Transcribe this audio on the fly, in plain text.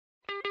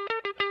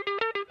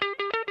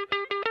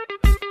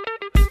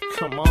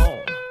Come on.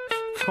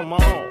 Come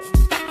on.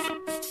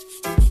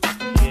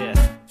 Yeah.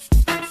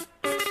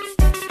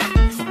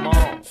 Come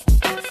on.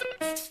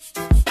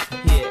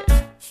 Yeah.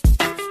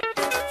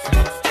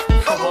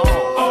 Come on.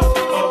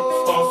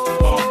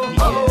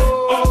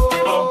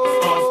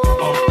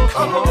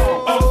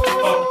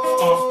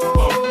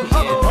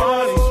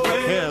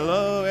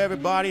 Hello,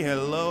 everybody.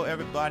 Hello,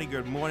 everybody.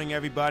 Good morning,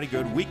 everybody.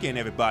 Good weekend,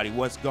 everybody.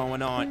 What's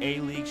going on?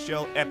 A-League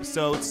Show,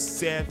 episode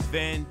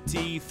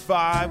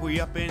 75. We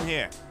up in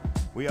here.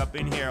 We up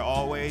in here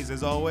always,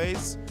 as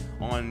always,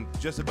 on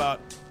just about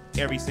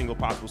every single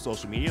possible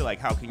social media. Like,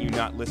 how can you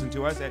not listen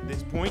to us at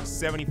this point?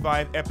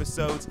 75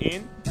 episodes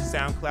in,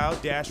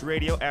 SoundCloud, Dash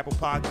Radio, Apple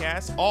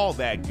Podcasts, all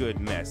that good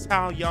mess.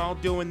 How y'all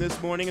doing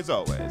this morning, as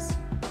always?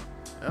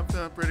 I'm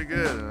feeling pretty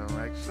good. I'm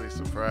actually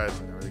surprised. I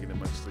didn't really get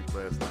much sleep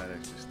last night. I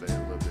actually stayed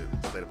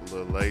up a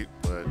little late,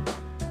 but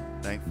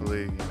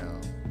thankfully, it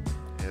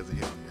hasn't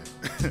hit me yet.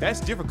 That's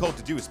difficult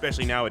to do,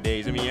 especially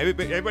nowadays. I mean,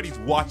 everybody's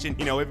watching,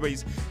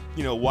 everybody's,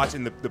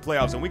 watching the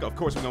playoffs. And of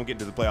course, we're going to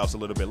get into the playoffs a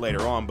little bit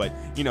later on. But,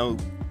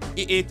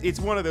 it's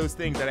one of those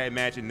things that I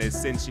imagine that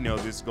since,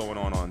 this is going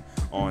on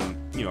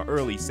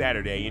early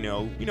Saturday, you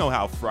know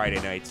how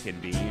Friday nights can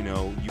be.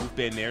 You've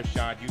been there,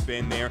 Shad, you've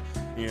been there.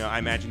 I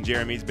imagine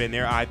Jeremy's been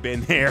there. I've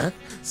been there.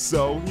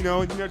 So,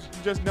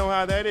 just know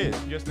how that is.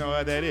 Just know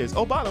how that is.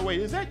 Oh, by the way,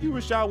 is that you,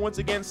 Rashad, once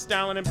again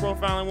styling and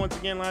profiling once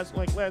again last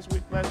week, last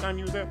time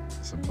you was there?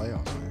 It's a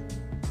playoffs, man.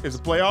 Is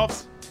it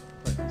playoffs?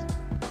 Playoffs.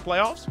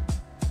 Playoffs?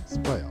 It's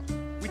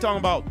playoffs. We talking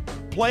about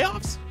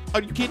playoffs?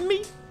 Are you kidding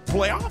me?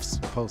 Playoffs?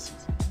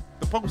 Postseason.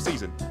 The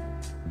postseason.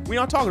 We're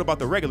not talking about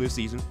the regular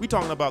season. We're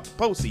talking about the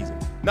postseason.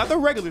 Not the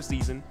regular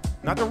season.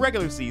 Not the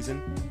regular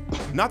season.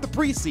 Not the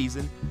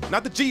preseason.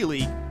 Not the G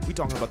League. We're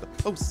talking about the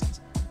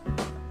postseason.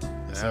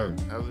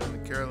 How's it in the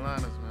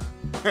Carolinas, man?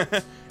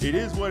 It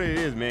is what it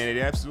is, man. It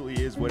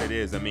absolutely is what it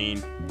is. I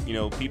mean,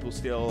 people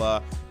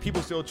still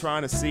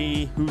trying to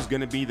see who's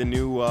going to be the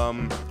new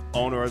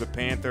owner of the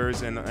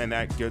Panthers and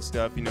that good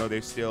stuff.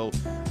 They're still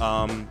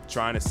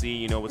trying to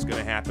see what's going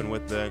to happen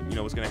with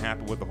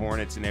the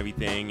Hornets and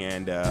everything,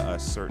 and a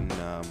certain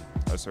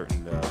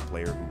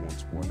player who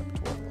once wore number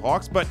 12 of the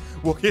Hawks, but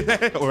we'll get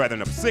that, or rather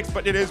number 6.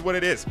 But it is what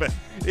it is. But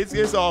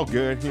it's all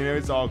good.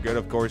 It's all good.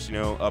 Of course,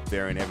 up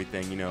there and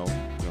everything.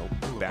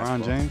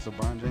 LeBron James played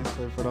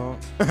for the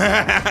Hawks.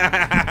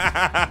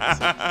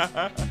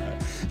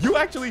 You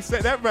actually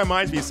said, that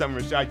reminds me of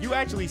something, Rashad. You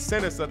actually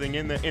sent us something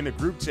in the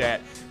group chat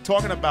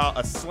talking about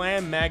a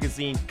Slam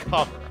magazine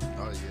cover.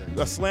 Oh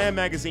yeah. A Slam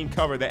magazine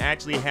cover that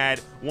actually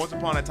had, once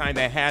upon a time,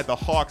 that had the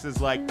Hawks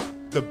as like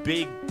the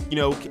big,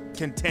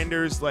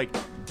 contenders, like,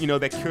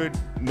 that could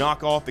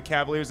knock off the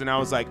Cavaliers, and I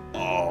was like,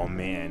 oh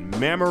man,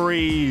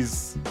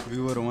 memories. We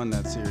would have won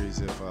that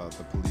series if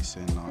the police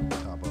didn't knock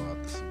Thabo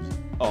out the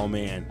season. Oh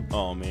man,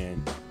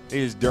 it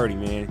is dirty,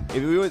 man.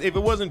 If it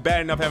wasn't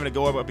bad enough having to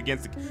go up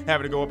against the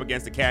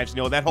Cavs,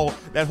 that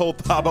whole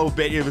Thabo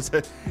bit, it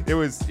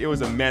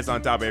was a mess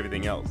on top of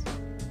everything else.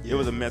 Yeah. It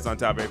was a mess on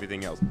top of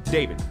everything else.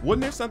 David,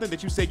 wasn't there something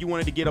that you said you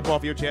wanted to get up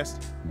off your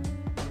chest?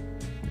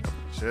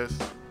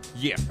 Chest?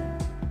 Yeah.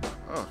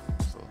 Oh,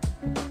 so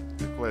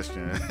good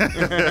question. Let's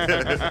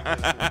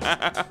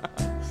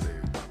see.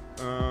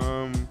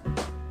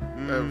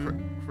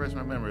 Refresh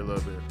my memory a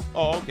little bit.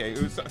 Oh, okay.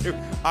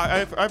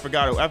 I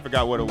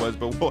forgot what it was,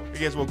 but I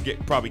guess we'll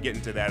probably get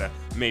into that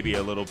maybe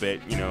a little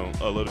bit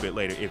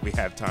later if we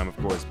have time, of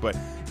course. But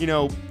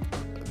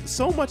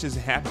so much has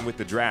happened with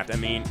the draft. I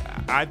mean,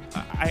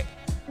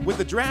 with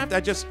the draft, I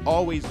just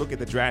always look at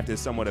the draft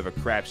as somewhat of a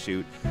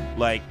crapshoot.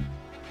 Like,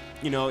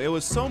 it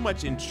was so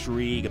much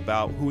intrigue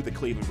about who the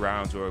Cleveland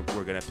Browns were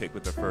going to pick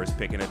with the first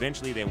pick, and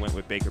eventually they went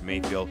with Baker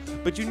Mayfield.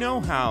 But you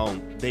know how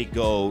they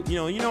go.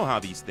 You know how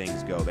these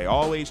things go. They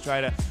always try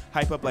to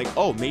hype up like,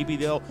 oh, maybe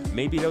they'll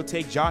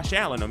take Josh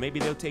Allen, or maybe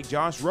they'll take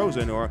Josh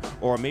Rosen, or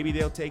maybe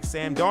they'll take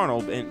Sam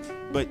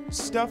Darnold. But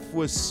stuff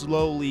was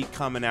slowly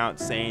coming out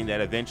saying that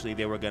eventually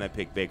they were going to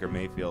pick Baker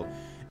Mayfield.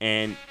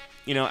 And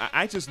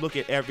I just look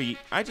at every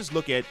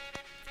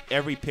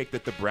pick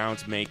that the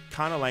Browns make,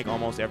 kind of like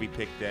almost every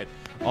pick that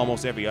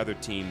almost every other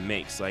team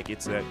makes. Like,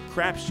 it's a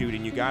crapshoot,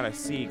 and you gotta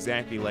see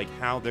exactly like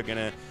how they're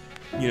gonna,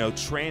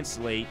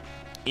 translate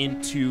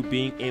into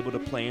being able to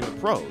play in the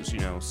pros.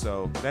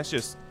 So that's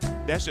just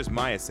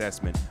my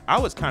assessment. I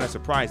was kind of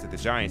surprised that the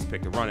Giants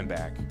picked a running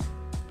back.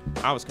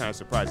 I was kind of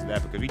surprised at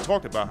that because we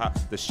talked about how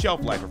the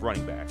shelf life of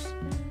running backs.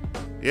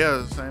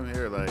 Yeah, same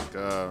here. Like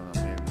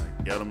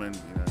Gettleman,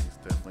 he's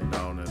definitely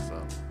known as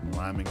a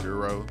lineman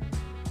guru.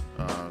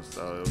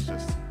 So it was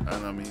just, I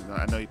know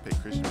he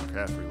picked Christian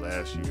McCaffrey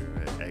last year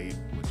at 8,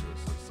 which was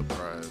a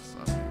surprise.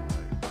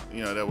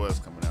 That was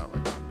coming out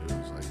like in the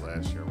news like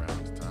last year around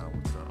this time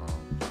with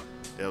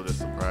that was just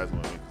surprising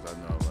with me because I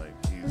know like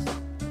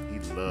he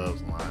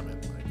loves linemen.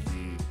 Like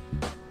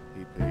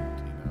he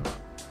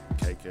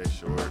picked KK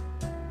Short,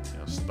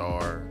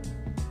 Starr,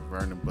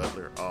 Vernon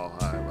Butler all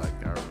high. Like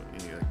it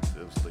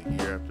was the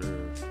year after,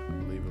 I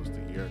believe it was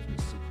the year after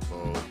the Super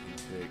Bowl, he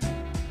picked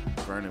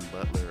Vernon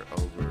Butler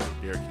over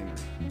Derrick Henry.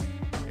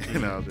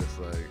 Just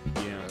like,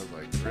 I was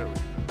like, really?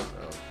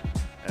 So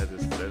I had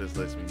just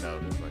lets me know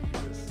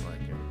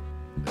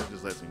that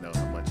just lets me know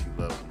how much he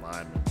loves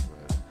linemen.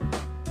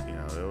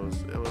 But it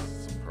was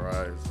a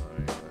surprise. I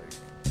mean,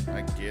 like,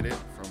 I get it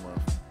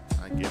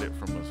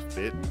from a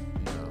fit,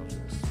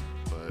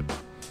 but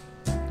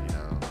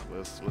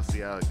we'll see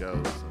how it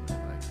goes. I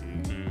mean, like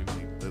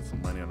he put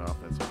some money on the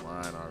offensive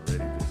line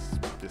already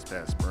this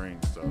past spring,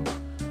 so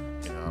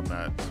I'm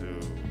not too.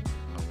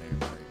 I mean,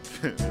 like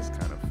it's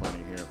kind of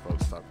funny hearing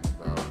folks talking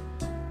about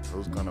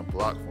who's gonna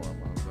block for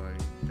him. I was like,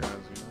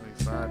 guys,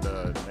 he signed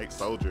Nate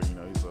Soldier.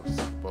 He's a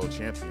Super Bowl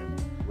champion.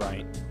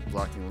 Right.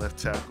 Blocking left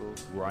tackle.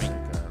 Right.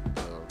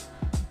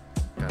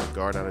 Got a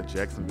guard out of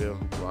Jacksonville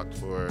who blocked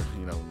for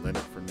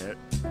Leonard Fournette.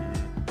 And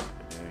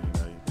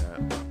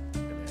then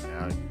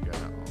now you got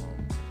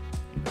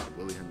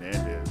Willie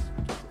Hernandez,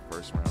 which is a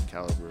first round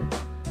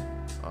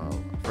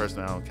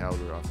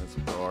caliber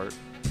offensive guard. So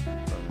I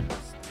mean,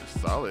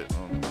 it's solid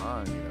on the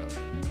line. You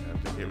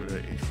have to get rid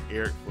of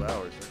Eric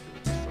Flowers.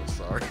 I'm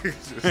so sorry.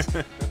 It's just,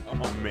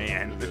 oh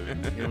man,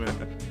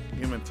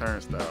 human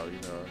turnstile. You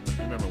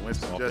remember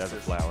Winston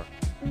Justice? Flower.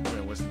 You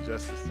remember Winston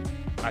Justice?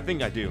 I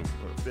think I do.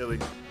 Philly.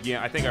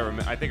 Yeah, I think I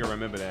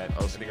remember that.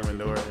 Oh, so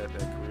Manure had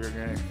that career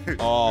game.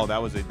 Oh,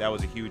 that was a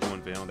huge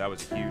one for him. That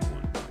was a huge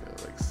one.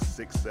 Yeah, like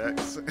 6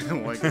 sacks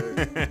in one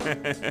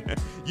game.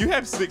 You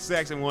have 6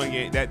 sacks in one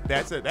game.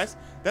 That's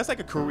like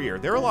a career.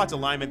 There are lots of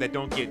linemen that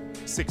don't get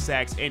 6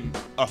 sacks in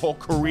a whole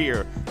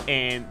career,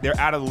 and they're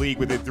out of the league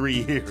within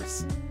 3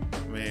 years.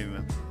 I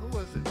mean, who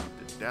was it? The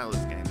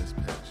Dallas game this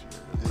past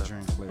year.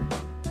 Adrian Clear.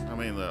 I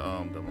mean,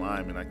 the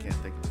lineman. I can't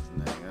think of his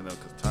name. I know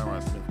because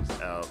Tyron Smith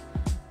was out.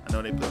 I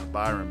know they put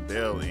Byron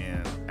Bell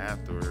in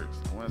afterwards.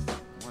 I want to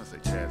say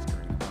Chaz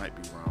Green. I might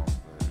be wrong,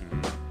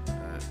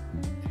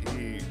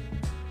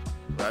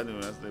 but I knew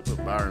they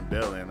put Byron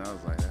Bell in. I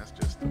was like, that's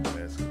just the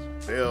best.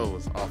 Because Bell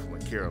was awful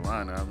in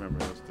Carolina. I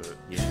remember it was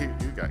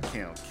you got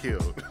Cam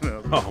killed.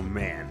 Oh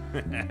man.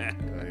 It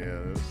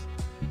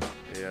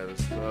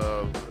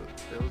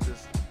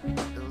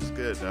was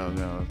good though.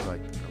 It's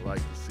like I like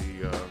to see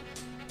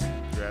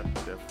draft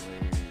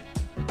definitely.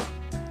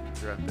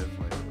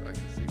 I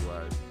can see why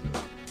it's the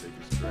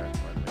biggest draft.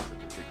 Why it makes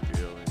such a big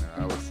deal.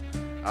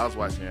 I was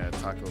watching it at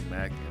Taco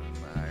Mac and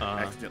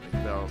I accidentally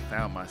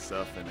found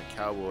myself in a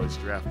Cowboys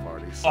draft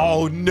party. So,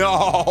 oh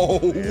no!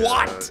 Yeah,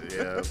 what?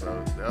 Yeah,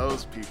 so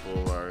those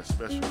people are a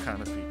special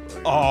kind of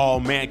people. Oh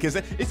man, because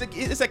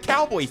it's a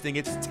Cowboys thing.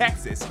 It's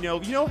Texas. You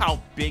know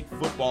how big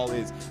football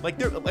is. Like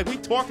we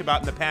talked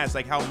about in the past,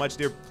 like how much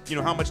they're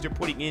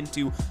putting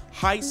into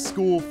high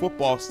school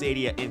football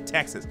stadia in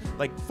Texas.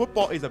 Like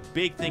football is a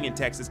big thing in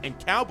Texas, and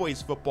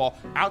Cowboys football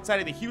outside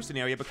of the Houston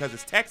area because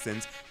it's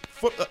Texans.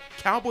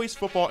 Cowboys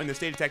football in the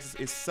state of Texas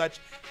is such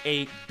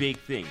a big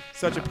thing.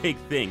 Such a big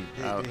thing.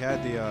 They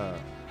had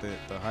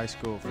the high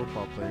school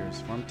football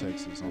players from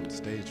Texas on the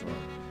stage while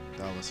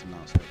Dallas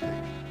announced that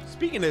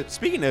pick.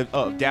 Speaking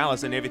of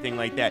Dallas and everything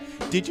like that,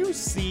 did you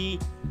see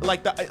you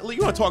want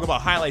to talk about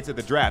highlights of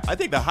the draft? I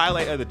think the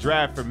highlight of the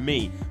draft for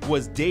me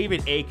was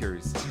David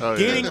Akers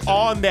getting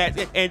on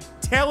that and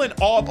telling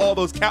all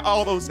those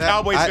Cowboys fans I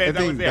that was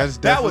think there. that's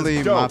definitely that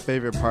was dope. my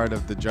favorite part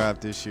of the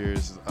draft this year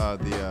is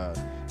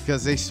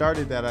because they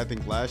started that I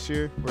think last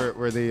year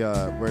where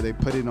they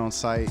put it on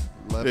site,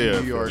 left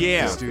New York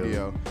the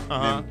studio,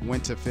 and then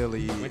went to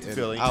Philly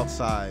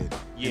outside,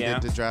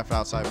 and did the draft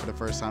outside for the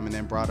first time, and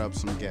then brought up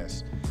some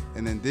guests.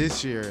 And then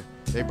this year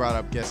they brought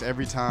up guests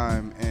every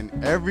time, and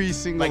every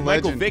single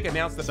Michael Vick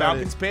announced the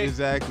Falcons pick.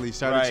 Exactly,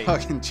 started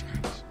talking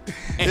trash.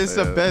 It's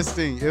the best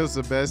thing. It was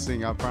the best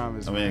thing, I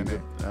promise. I mean,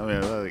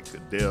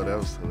 like Dale, that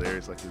was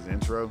hilarious. Like his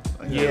intro.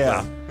 Like,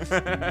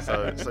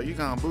 so you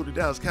gonna boo the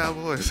Dallas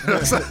Cowboys?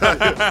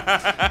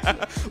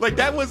 Like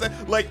that was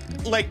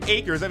like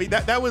Akers. I mean,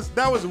 that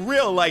was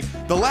real. Like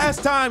the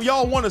last time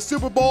y'all won a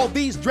Super Bowl,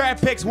 these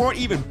draft picks weren't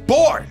even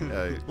born.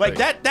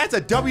 That's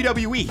a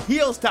WWE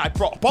heels type.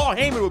 Paul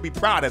Heyman would be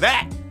proud of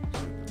that.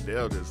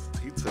 Dale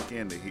he took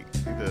in the heat.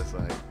 He just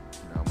like,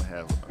 I'm gonna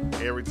have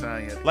every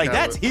time he had like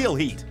that's heel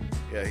heat.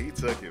 Yeah, he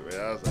took it, man.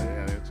 I was like,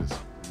 it's just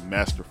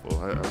masterful.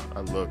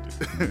 I loved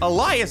it.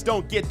 Elias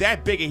don't get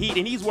that big a heat,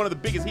 and he's one of the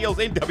biggest heels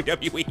in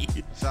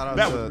WWE. Shout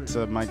out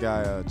to my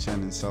guy,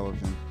 Shannon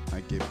Sullivan. I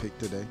get picked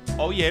today.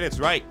 Oh, yeah, that's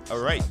right. All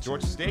right,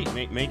 Georgia State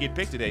may get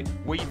picked today.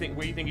 Where do you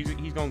think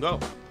he's going to go?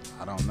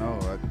 I don't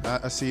know.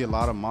 I see a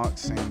lot of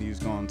mocks saying he was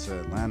going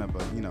to Atlanta,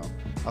 but,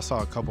 I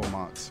saw a couple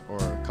mocks or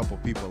a couple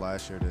people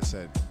last year that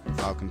said the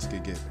Falcons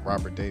could get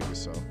Robert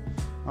Davis, so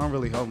I don't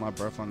really hold my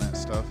breath on that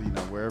stuff.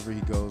 Wherever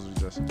he goes, we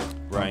just be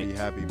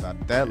happy about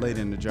it. That late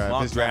in the draft.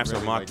 Mock drafts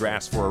are mock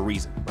drafts for a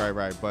reason.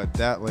 Right. But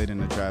that late in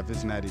the draft,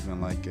 it's not even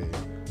like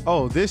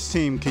this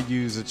team could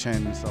use a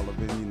Shannon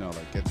Sullivan.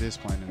 Like at this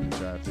point in the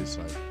draft, it's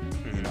like,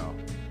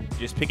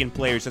 just picking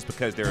players just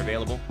because they're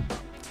available.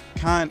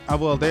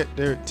 Well,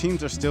 their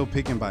teams are still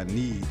picking by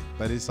need,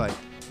 but it's like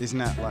it's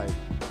not like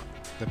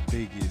the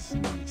biggest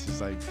needs. It's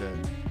like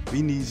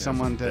we need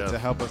someone to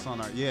help us on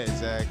our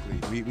exactly.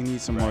 We need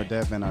some more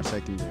depth in our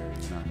secondary.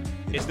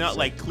 It's not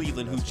like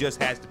Cleveland who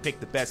just has to pick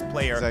the best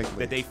player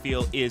that they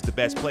feel is the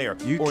best player.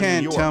 You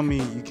can't tell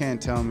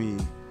me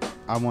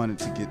I wanted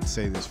to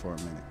say this for a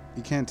minute.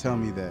 You can't tell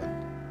me that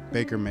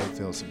Baker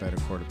Mayfield's a better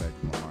quarterback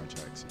than Lamar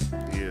Jackson.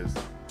 He is.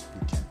 You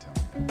can't tell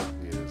me that.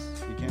 He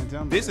is. You can't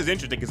tell me This that. is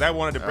interesting because I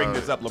wanted to bring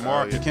this up.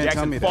 Lamar you can't tell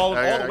Jackson me that. falling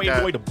all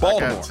the way to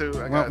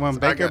Baltimore. When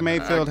Baker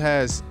Mayfield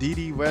has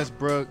D.D.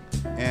 Westbrook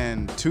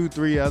and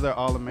 2-3 other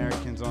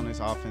All-Americans on his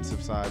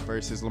offensive side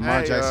versus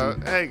Lamar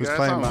Jackson, who's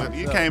playing by himself.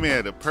 You came in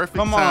at the perfect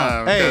time. Come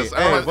on. Hey,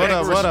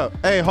 what up?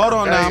 Hey, hold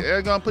on now.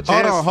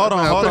 Hold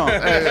on.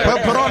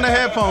 Put on the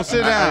headphones.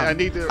 Sit down.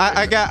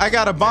 I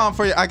got a bomb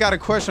for you. I got a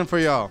question for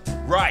y'all.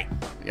 Right.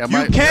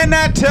 You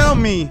cannot tell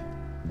me,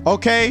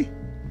 okay,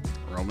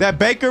 that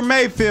Baker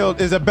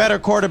Mayfield is a better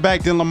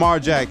quarterback than Lamar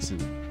Jackson.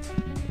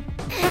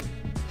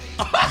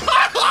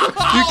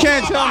 You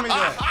can't tell me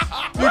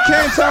that. You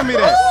can't tell me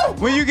that.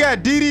 When you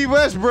got D.D.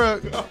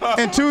 Westbrook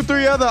and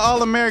 2-3 other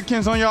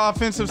All-Americans on your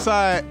offensive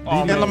side,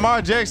 and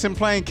Lamar Jackson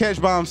playing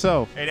catch by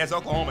himself. Hey, that's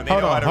Oklahoma.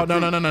 Hold on.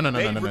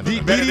 No.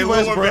 D.D.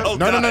 Westbrook,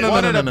 one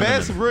of the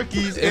best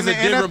rookies in the NFL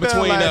last year. There's a difference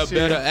between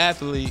a better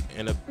athlete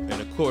and a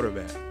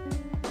quarterback.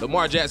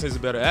 Lamar Jackson's a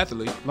better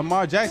athlete.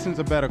 Lamar Jackson's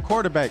a better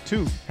quarterback,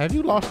 too. Have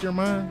you lost your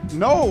mind?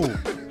 No.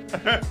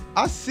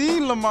 I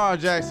seen Lamar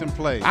Jackson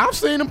play. I've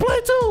seen him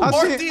play, too.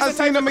 I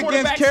seen him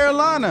against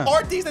Carolina.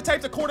 Aren't these the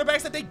types of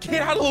quarterbacks that they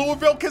get out of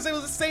Louisville? Because it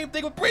was the same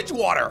thing with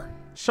Bridgewater.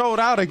 Showed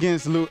out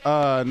against North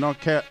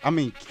Carolina. I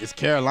mean, it's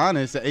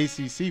Carolina. It's the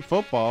ACC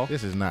football.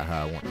 This is not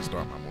how I want to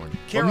start my morning.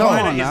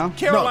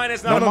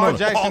 Carolina's not Lamar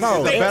Jackson is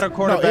a better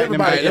quarterback than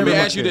Baker. Let me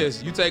ask you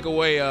this. You take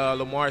away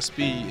Lamar's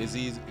speed, is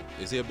he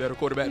a better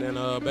quarterback than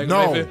Baker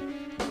Mayfield?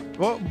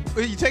 Well,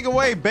 you take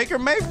away Baker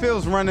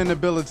Mayfield's running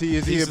ability.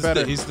 Is he a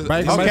better? Okay.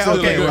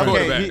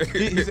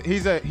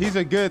 He's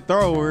a good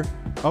thrower.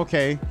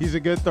 Okay, he's a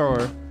good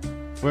thrower,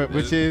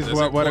 which is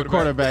what a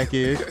quarterback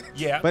is.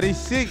 Yeah. But he's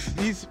 6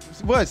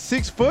 foot?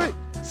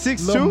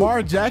 6'2"?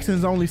 Lamar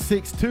Jackson's only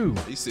 6'2".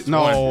 He's 6'1".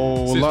 No,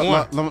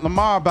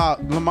 Lamar about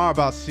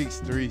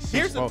 6'3",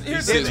 6'4".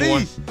 Here's At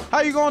least.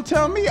 How you gonna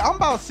tell me I'm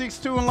about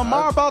 6'2" and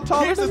Lamar about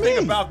taller Here's than the me?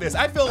 thing about this.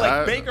 I feel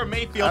like Baker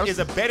Mayfield is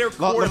a better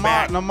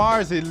quarterback.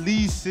 Lamar is at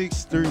least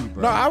 6'3",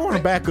 bro. No, I want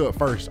to back up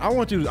first. I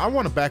want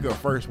to back up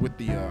first with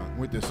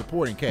the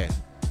supporting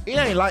cast. It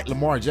ain't like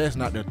Lamar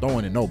Jackson out there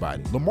throwing at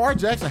nobody. Lamar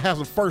Jackson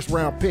has a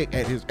first-round pick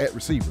at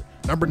receiver.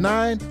 Number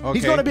 9,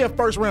 he's going to be a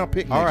first-round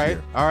pick next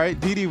year. All right.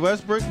 D.D.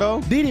 Westbrook,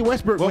 though? D.D.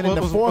 Westbrook went in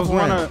the 4th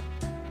round.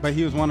 But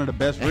he was one of the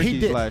best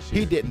rookies last year.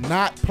 He did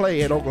not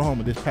play at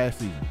Oklahoma this past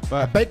season.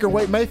 But Baker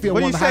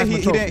Mayfield won the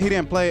Heisman Trophy. He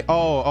didn't play?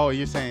 Oh,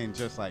 you're saying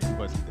just like he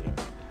wasn't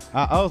there.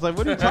 I was like,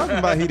 what are you talking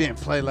about? He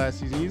didn't play last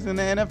season. He's in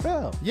the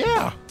NFL.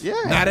 Yeah.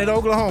 Not at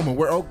Oklahoma,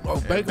 where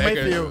Baker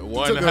Mayfield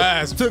won the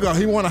Heisman.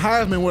 He won a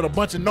Heisman with a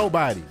bunch of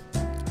nobodies.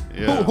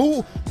 Yeah.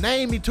 Who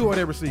name me 2 of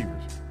their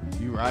receivers?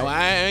 You right. No,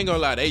 I ain't gonna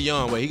lie, they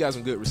young, but he got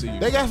some good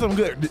receivers. They got some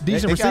good,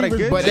 decent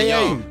receivers, but they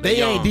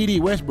ain't D.D.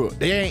 Westbrook.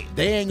 They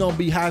ain't gonna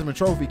be Heisman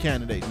Trophy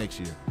candidates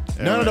next year.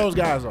 None of those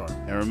guys are.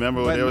 And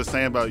remember what they were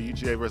saying about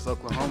UGA versus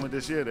Oklahoma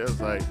this year? They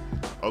was like,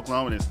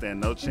 Oklahoma didn't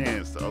stand no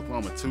chance.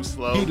 Oklahoma too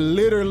slow.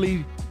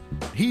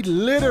 He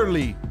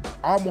literally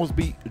almost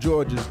beat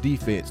Georgia's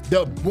defense.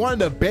 One of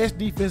the best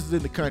defenses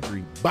in the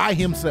country by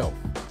himself.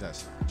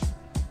 That's not true.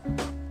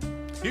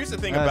 Here's the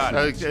thing about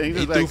it.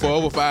 He threw for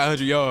over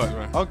 500 yards,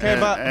 man. Okay,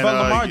 but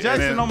Lamar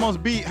Jackson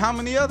almost beat how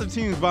many other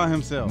teams by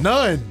himself?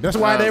 None. That's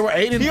why they were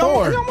 8-4. He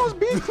almost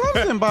beat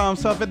Clemson by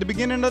himself at the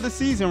beginning of the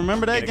season.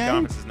 Remember that game? The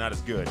conference is not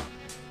as good.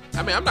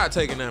 I mean, I'm not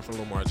taking that from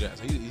Lamar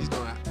Jackson. He's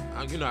gonna,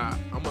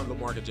 I'm a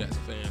Lamar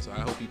Jackson fan, so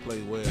I hope he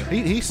plays well.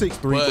 He's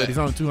 6'3", but he's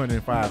only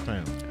 205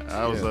 pounds.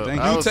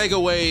 You take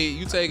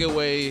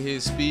away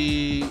his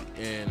speed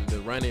and the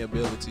running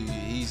ability.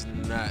 He's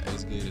not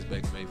as good as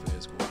Baker Mayfield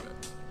as quarterback.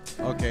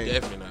 Okay,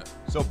 definitely not.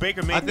 So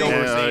Baker Mayfield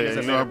was saying is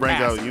a better bring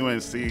out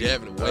passer. UNC.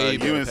 Definitely way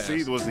better UNC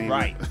passer. wasn't even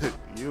right.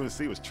 UNC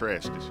was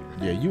trash this year.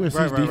 Yeah,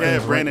 UNC's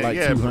defense ranked like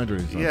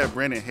 200. Yeah,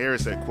 Brandon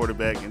Harris at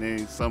quarterback, and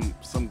then some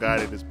guy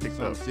that just picked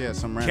up. Yeah,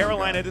 some random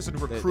Carolina guy. doesn't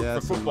recruit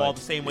for football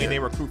the same way they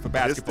recruit for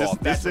basketball.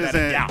 This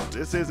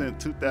isn't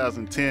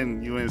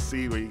 2010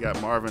 UNC where you got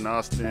Marvin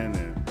Austin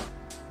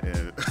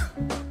and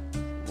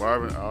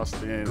Marvin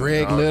Austin,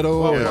 Greg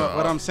Little.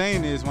 What I'm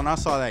saying is, when I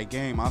saw that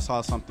game, I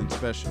saw something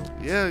special.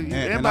 Yeah,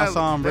 and I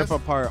saw him rip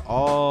apart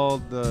all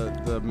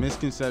the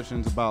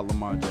misconceptions about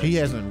Lamar Jackson. He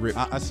hasn't ripped.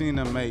 I seen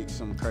him make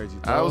some crazy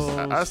throws.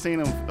 I seen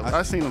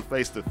him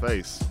face to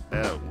face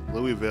at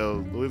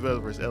Louisville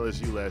versus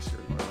LSU last year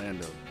in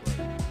Orlando.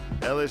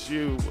 But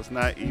LSU was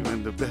not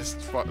even the best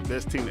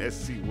team in the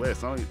SEC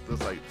West. Only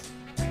looks like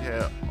he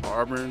had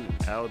Auburn,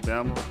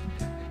 Alabama.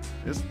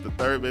 This is the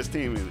third best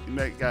team.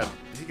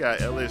 He got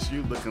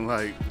LSU looking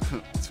like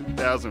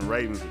 2,000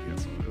 Ravens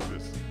against him.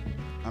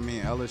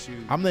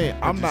 LSU.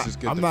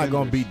 I'm not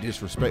going to be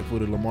disrespectful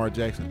to Lamar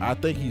Jackson. I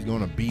think he's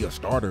going to be a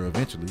starter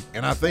eventually,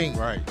 and I think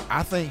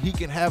he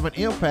can have an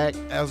impact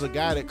as a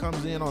guy that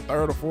comes in on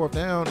 3rd or 4th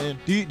down. And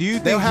do you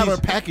think they'll have a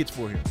package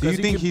for him? Do you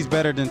think he's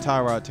better than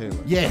Tyrod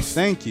Taylor? Yes.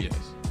 Thank you.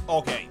 Yes.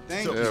 Okay.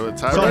 Thank you. Yeah,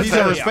 So he's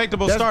a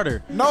respectable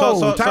starter. No,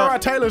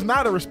 Tyrod Taylor's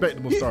not a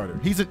respectable starter.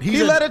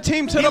 He led a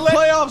team to the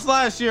playoffs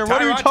last year.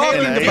 What are you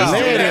talking about?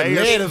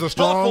 Led is a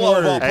strong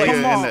word.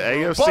 Come on.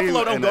 AFC,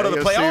 Buffalo don't go to the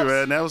playoffs.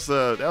 Man, that was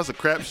a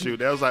crapshoot.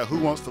 That was like who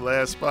wants the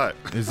last spot.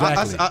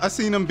 Exactly. I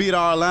seen them beat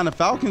our Atlanta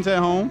Falcons at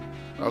home.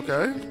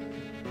 Okay.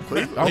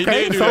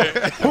 Okay, so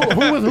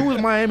who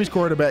was Miami's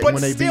quarterback when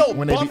they beat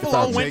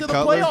Buffalo the went to the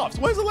Cutler. playoffs.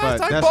 When's the last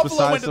But time that's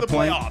Buffalo went besides to the the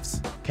point.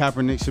 playoffs?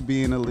 Kaepernick should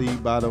be in the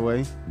league, by the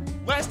way.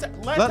 Last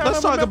time Let's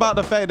talk about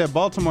the fact that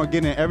Baltimore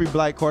getting every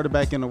black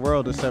quarterback in the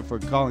world except for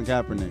Colin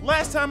Kaepernick.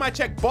 Last time I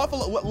checked,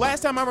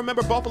 last time I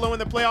remember Buffalo in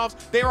the playoffs,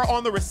 they were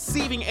on the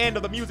receiving end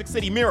of the Music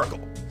City Miracle.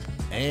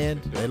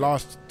 And they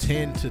lost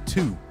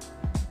 10-2.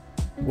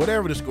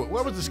 Whatever the score.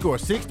 What was the score?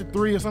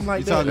 6-3 or something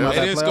like that? They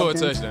didn't score a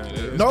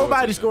touchdown.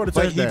 Nobody scored a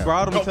But touchdown. he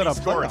brought them to the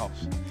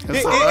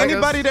playoffs.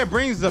 Anybody that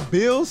brings the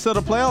Bills to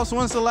the playoffs,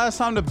 when's the last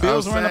time the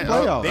Bills were in the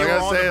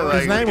playoffs?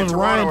 His name was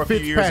Ryan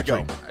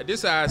Fitzpatrick.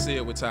 This is how I see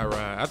it with Tyrod.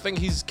 I think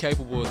he's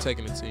capable of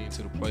taking the team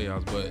to the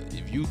playoffs, but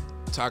if you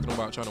talking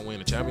about trying to win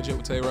a championship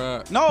with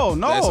Tyrod, No.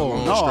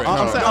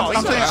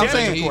 I'm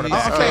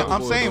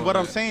He's saying what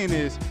I'm saying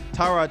is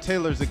Tyrod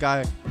Taylor's a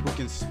guy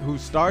who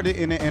started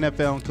in the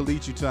NFL and could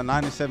lead you to a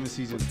 9-7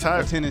 season, a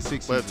 10-6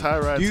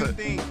 season. Do you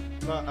think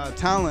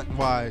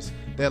talent-wise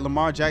that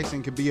Lamar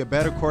Jackson could be a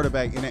better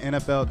quarterback in the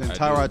NFL than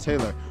Tyrod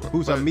Taylor,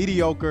 who's a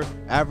mediocre,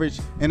 average,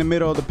 in the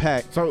middle of the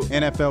pack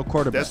NFL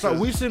quarterback? So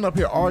we sitting up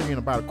here arguing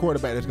about a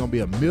quarterback that's going to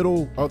be a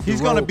middle of the He's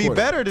going to be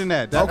quarterback. better than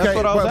that. That's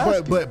what I was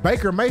asking. But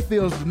Baker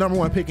Mayfield's the number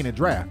one pick in the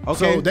draft.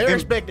 Okay, So they're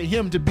expecting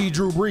him to be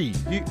Drew Brees.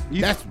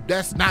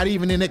 That's not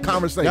even in that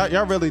conversation.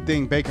 Y'all really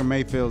think Baker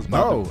Mayfield's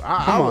No,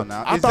 come on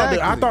now. I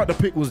thought the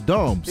pick was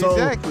dumb. So,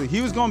 exactly. He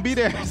was going to be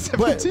there at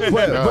 17.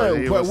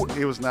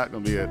 He was not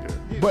going to be out there.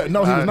 But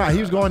no, he was not. He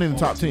was going in the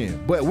top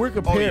 10. But we're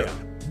comparing.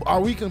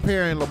 Are we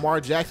comparing Lamar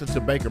Jackson to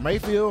Baker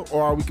Mayfield,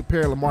 or are we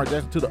comparing Lamar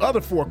Jackson to the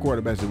other 4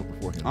 quarterbacks that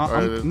were before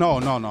him? No.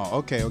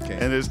 Okay.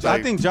 And it's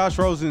I think Josh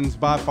Rosen's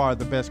by far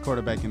the best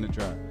quarterback in the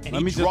draft. And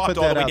Let me he just dropped put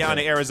all that the way out down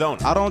there. to Arizona.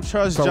 I don't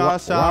trust So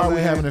Josh why Allen. are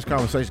we having this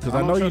conversation? Because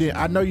I know you didn't.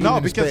 I know you No,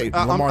 didn't because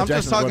expect Lamar I'm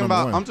just Jackson talking to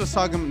about. win. I'm just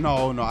talking.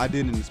 No, I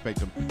didn't expect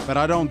him. But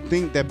I don't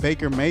think that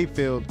Baker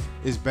Mayfield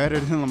is better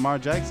than Lamar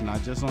Jackson. I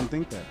just don't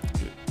think that.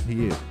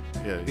 He is.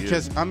 Yeah, he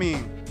Because is. I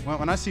mean,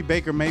 when I see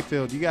Baker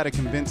Mayfield, you got to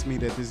convince me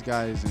that this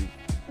guy isn't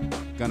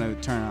gonna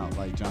turn out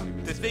like Johnny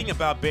Manziel. The thing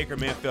about Baker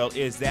Mayfield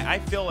is that I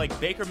feel like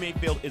Baker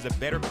Mayfield is a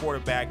better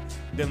quarterback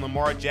than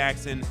Lamar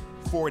Jackson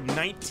for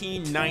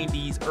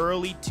 1990s,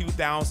 early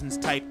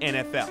 2000s type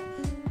NFL.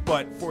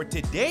 But for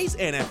today's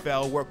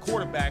NFL, where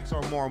quarterbacks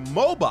are more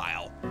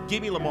mobile,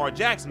 give me Lamar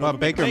Jackson. Well, over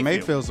Baker Mayfield.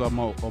 Mayfield's a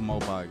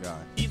mobile guy.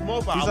 He's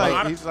mobile. He's but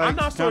like I'm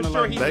not so kinda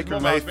sure like he's Baker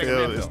as mobile as Baker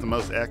Mayfield Mayfield. is the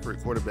most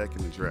accurate quarterback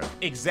in the draft.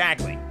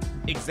 Exactly.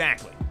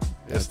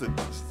 It's the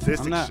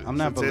statistics. I'm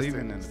not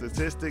believing in it.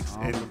 Statistics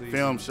I don't and believe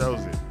film in it.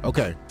 shows it.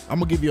 Okay, I'm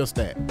gonna give you a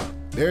stat.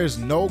 There's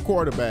no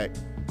quarterback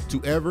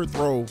to ever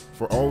throw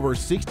for over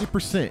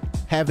 60%,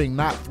 having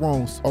not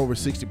thrown over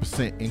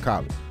 60% in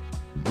college.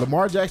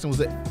 Lamar Jackson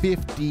was at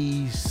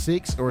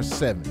 56 or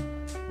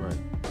 7. Right.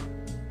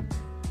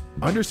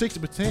 Under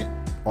 60%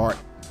 are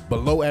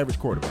below average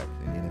quarterbacks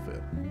in the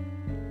NFL.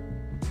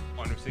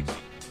 Under 60.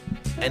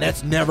 And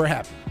that's never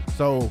happened.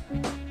 So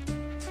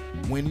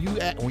when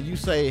you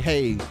say,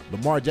 hey,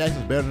 Lamar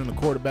Jackson's better than the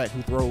quarterback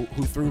who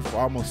threw for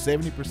almost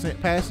 70%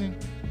 passing,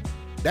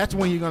 that's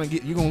when you're gonna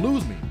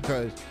lose me,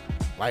 because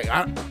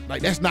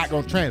that's not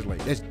gonna translate.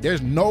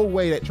 There's no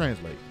way that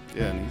translates.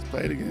 Yeah, and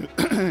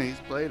he's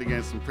played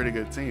against some pretty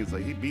good teams.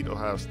 Like, he beat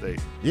Ohio State.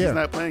 Yeah. He's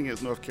not playing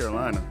against North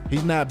Carolina.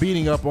 He's not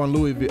beating up on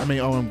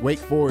on Wake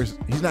Forest.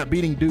 He's not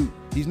beating Duke.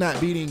 He's not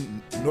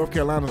beating North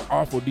Carolina's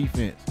awful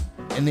defense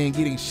and then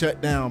getting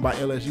shut down by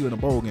LSU in a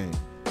bowl game.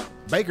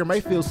 Baker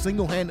Mayfield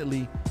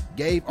single-handedly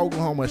gave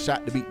Oklahoma a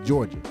shot to beat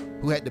Georgia,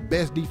 who had the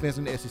best defense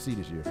in the SEC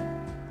this year.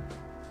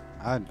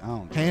 I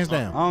don't. Hands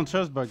down. I don't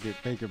trust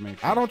Baker Mayfield.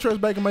 I don't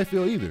trust Baker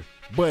Mayfield either.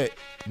 But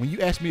when you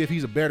ask me if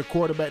he's a better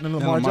quarterback than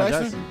Lamar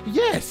Jackson,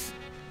 yes.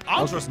 I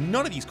don't trust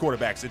none of these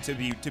quarterbacks,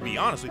 to be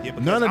honest with you.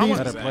 None of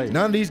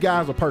these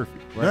guys are perfect.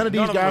 Right. None of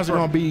these guys are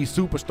going to be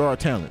superstar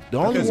talent. The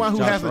only one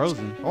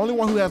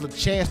who has a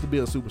chance to be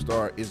a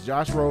superstar is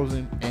Josh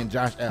Rosen and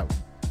Josh Allen.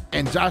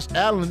 And Josh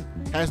Allen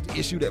has the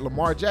issue that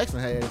Lamar Jackson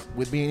has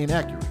with being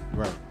inaccurate.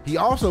 Right. He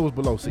also was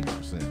below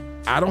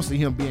 60%. I don't see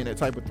him being that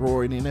type of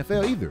thrower in the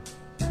NFL either.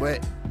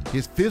 But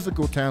his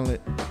physical talent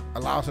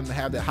allows him to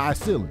have that high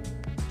ceiling.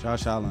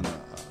 Josh Allen,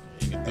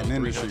 an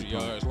industry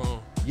yards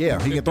long.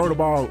 Yeah, he can throw the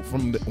ball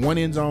from the one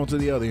end zone to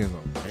the other end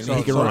zone. And then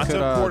he can run. Lots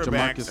of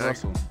quarterbacks,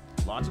 Russell.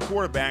 Lots of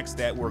quarterbacks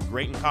that were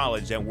great in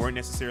college that weren't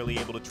necessarily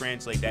able to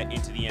translate that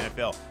into the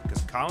NFL,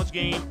 because college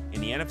game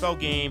and the NFL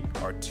game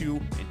are two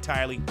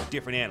entirely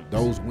different animals.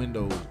 Those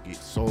windows get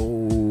so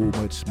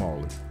much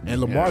smaller.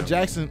 And Lamar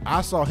Jackson,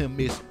 I saw him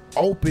miss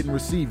open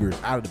receivers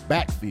out of the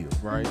backfield.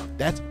 Right.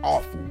 That's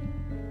awful.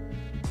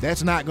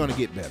 That's not going to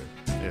get better.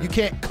 Yeah. You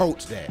can't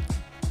coach that.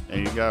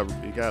 And you got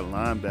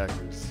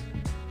linebackers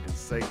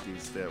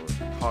safeties that would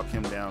hawk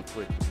him down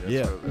quickly.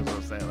 That's what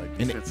I'm saying. Like,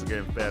 defensive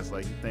game fast.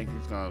 Like, you think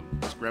he's going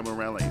to scramble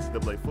around like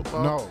NCAA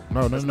football?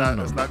 No. That's not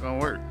going to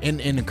work.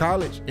 In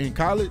college,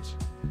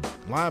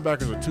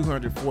 linebackers are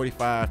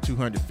 245,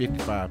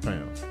 255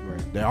 pounds.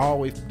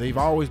 Right. They've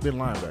always been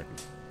linebackers.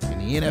 In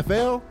the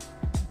NFL,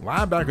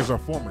 linebackers are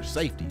former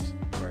safeties,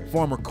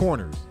 former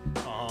corners,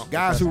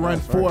 guys who run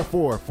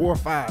 4.4,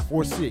 4.5,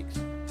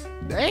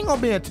 4.6. They ain't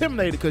gonna be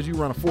intimidated because you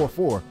run a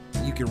 4.4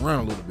 and you can run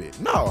a little bit.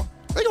 No,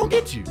 they gonna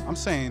get you. I'm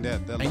saying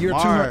that and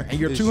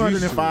you're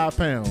 205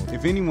 pounds.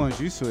 If anyone's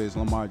used to it, it's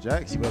Lamar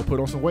Jackson. He better put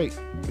on some weight.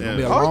 He's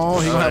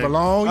gonna have a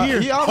long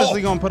year. He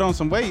obviously gonna put on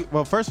some weight.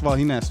 Well, first of all,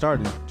 he's not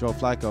starting. Joe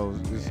Flacco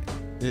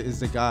is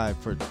the guy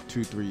for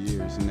 2-3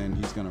 years, and then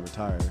he's gonna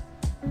retire.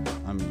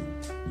 I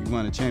mean, he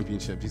won a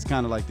championship. He's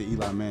kind of like the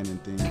Eli Manning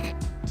thing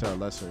to a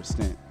lesser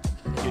extent.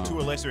 Yeah, to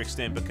a lesser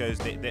extent, because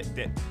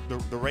the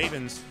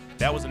Ravens,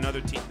 that was another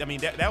team. I mean,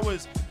 that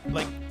was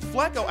like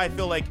Flacco. I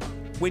feel like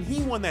when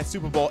he won that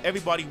Super Bowl,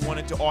 everybody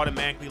wanted to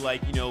automatically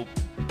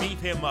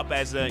beef him up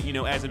as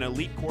an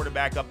elite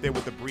quarterback up there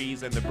with the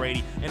Breeze and the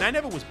Brady, and I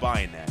never was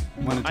buying that.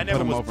 I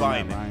never was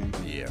buying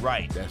that. Yeah,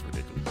 right. That's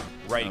ridiculous.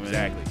 Right,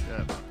 exactly.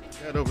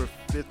 Got over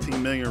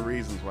 15 million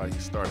reasons why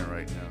he's starting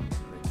right now.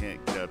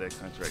 Can't get out that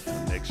contract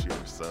next year,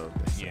 so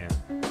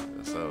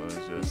so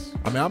it's just.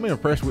 I mean, I'm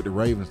impressed with the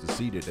Ravens to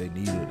see that they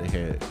needed. They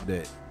had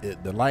that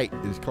the light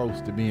is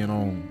close to being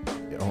on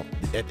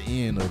at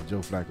the end of Joe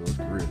Flacco's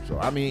career. So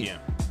I mean,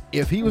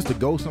 if he was to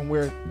go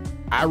somewhere,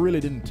 I really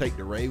didn't take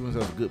the Ravens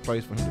as a good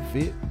place for him to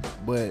fit.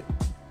 But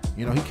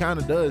he kind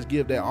of does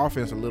give that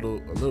offense a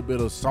little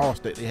bit of sauce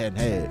that they hadn't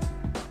had,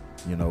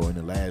 in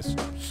the last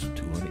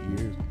 200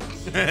 years.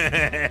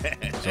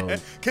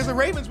 Because the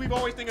Ravens, we've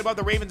always think about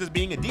the Ravens as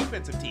being a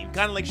defensive team,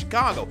 kind of like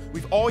Chicago.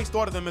 We've always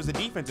thought of them as a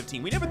defensive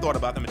team. We never thought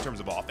about them in terms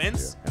of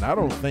offense. Yeah. And I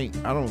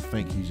don't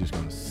think he's just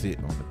going to sit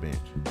on the bench.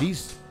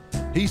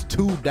 He's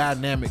too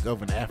dynamic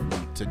of an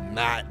athlete to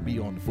not be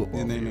on the football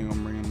field. And then they're going to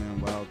bring him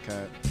in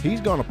Wildcat.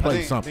 He's going to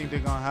play something. I think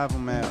they're going to have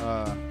him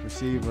at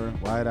receiver,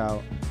 wide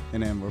out,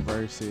 and then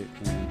reverse it.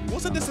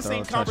 Wasn't this the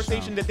same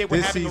conversation that they were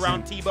having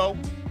around Tebow?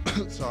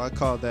 So I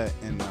called that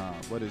in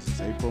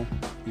April.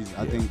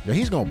 I think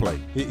he's gonna play.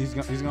 He's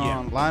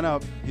gonna line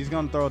up. He's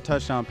gonna throw a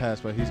touchdown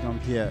pass, but he's gonna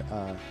be at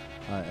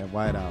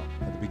wide out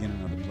at the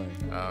beginning of the play.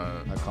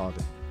 I called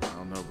it. I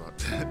don't know about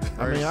that.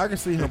 I mean, I can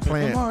see him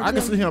playing. I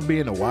can see him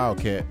being a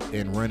Wildcat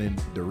and running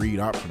the read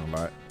option a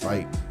lot.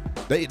 Like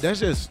that's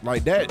just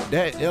like that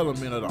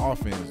element of the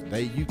offense.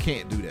 You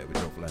can't do that with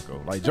Joe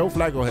Flacco. Like Joe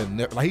Flacco has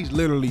never. Like he's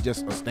literally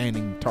just a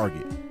standing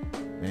target.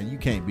 And you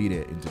can't be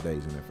that in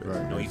today's NFL.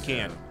 Right. No, you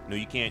can't. No,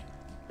 you can't.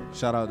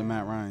 Shout out to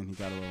Matt Ryan. He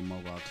got a little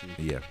mobile too.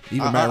 Yeah.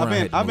 Even Matt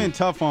Ryan. I've been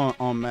tough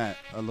on Matt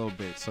a little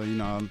bit. So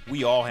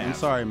we all have. I'm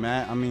sorry,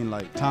 Matt. I mean,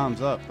 like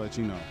time's up, but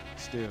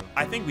still.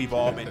 I think we've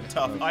all been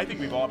tough. I think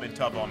we've all been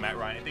tough on Matt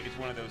Ryan. I think it's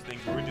one of those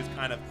things where we're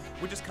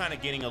just kind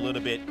of getting a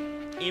little bit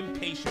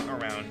impatient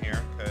around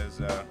here because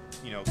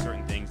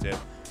certain things that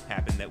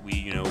happen that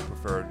we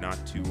prefer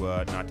not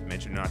to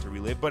mention, not to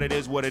relive, but it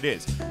is what it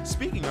is.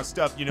 Speaking of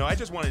stuff, I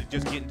just wanted to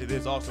get into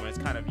this also, and it's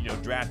kind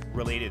of draft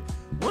related.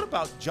 What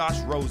about Josh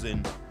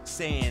Rosen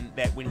saying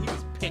that when he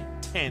was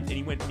picked 10th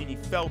and he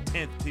fell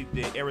 10th to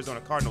the Arizona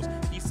Cardinals,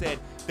 he said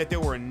that there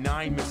were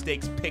 9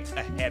 mistakes picked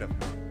ahead of him.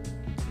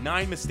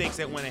 9 mistakes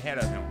that went ahead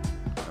of him.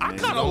 I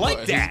kind of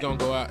like that. He's gonna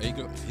go out.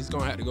 He's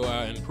gonna have to go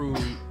out and prove.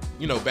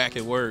 Back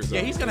his words.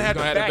 Yeah, he's gonna have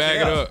to back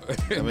it up.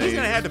 He's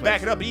gonna have to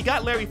back it up. But he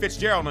got Larry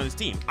Fitzgerald on his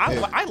team.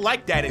 I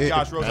like that in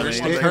Josh Rosen.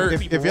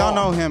 If y'all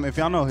know him, if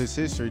y'all know his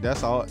history,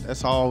 that's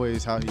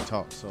always how he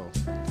talks. So,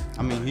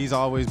 I mean, he's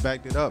always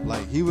backed it up.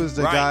 Like he was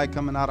the guy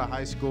coming out of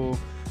high school,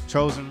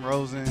 chosen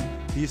Rosen.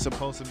 He's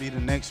supposed to be the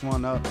next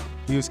one up.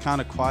 He was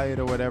kind of quiet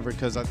or whatever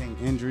because I think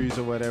injuries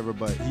or whatever.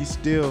 But he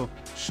still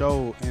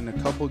showed in a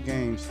couple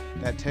games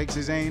that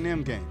Texas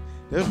A&M game.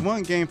 There's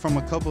one game from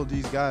a couple of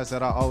these guys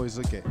that I always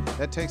look at.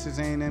 That Texas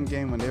A&M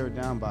game when they were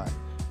down by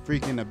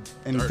freaking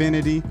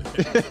infinity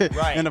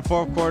in the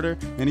fourth quarter,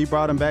 and he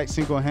brought him back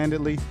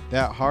single-handedly.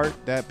 That heart,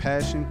 that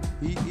passion,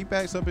 he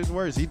backs up his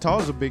words. He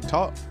talks a big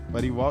talk,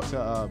 but he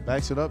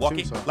backs it up walk too.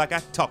 It so. like I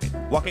talk it.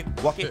 Walk it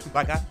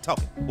like I talk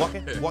it. Walk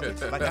it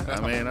like I talk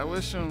it. I mean, I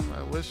wish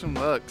him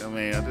luck. I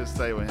mean, I just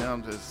say with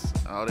him,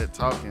 just all that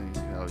talking,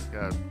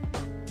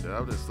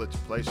 I'll just let you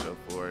play show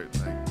for it.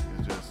 Like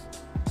it's just.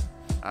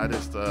 I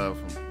just,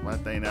 from my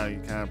thing now, you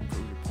kind of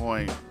prove your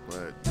point,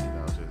 but,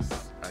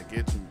 I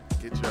get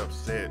you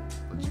upset,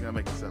 but you got to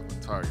make yourself a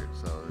target.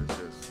 So it's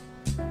just,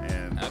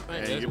 and I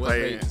think that's what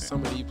makes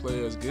some of these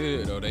players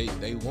good, though.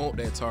 They want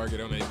that target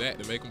on their back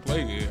to make them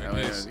play good. I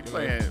mean, you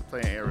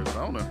playing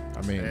Arizona,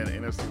 and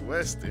NFC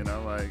West, you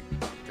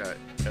got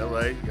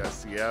LA, you got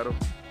Seattle,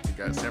 you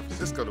got San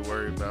Francisco to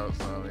worry about.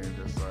 So, I mean,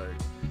 just like,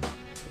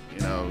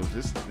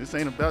 this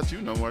ain't about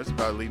you no more. It's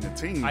about leading the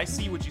team. I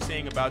see what you're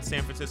saying about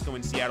San Francisco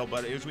and Seattle,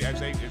 but as we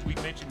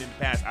mentioned in the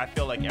past, I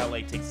feel like LA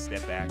takes a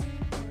step back.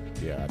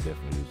 Yeah, I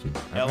definitely do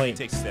too. LA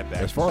takes a step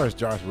back. As far as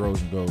Josh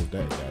Rosen goes,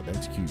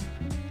 that's cute.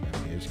 I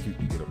mean, it's cute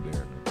to get up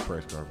there in the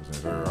press conference and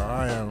say,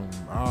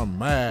 I'm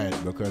mad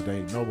because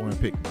no one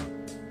picked me.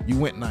 You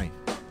went ninth.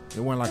 It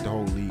wasn't like the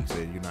whole league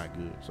said you're not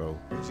good. So,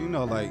 but you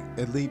know, like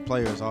elite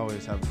players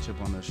always have a chip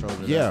on their shoulder.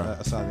 Yeah,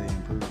 that's how they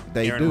improve.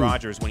 Aaron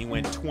Rodgers when he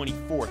went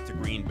 24th to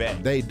Green Bay.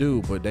 They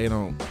do, but they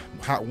don't.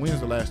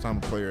 When's the last time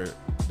a player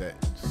that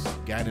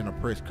got in a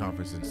press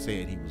conference and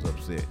said he was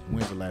upset?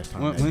 When's the last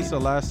time? When's the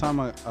last time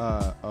a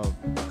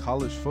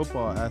college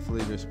football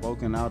athlete has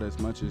spoken out as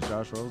much as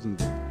Josh Rosen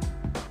did?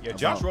 Yeah,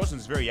 Josh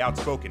Rosen's very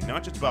outspoken,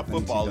 not just about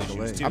football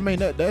issues too. I mean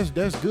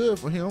that's good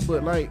for him,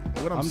 but like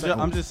what I'm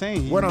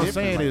saying, what I'm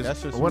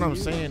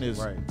saying is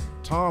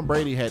Tom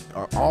Brady had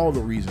all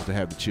the reasons to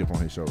have the chip on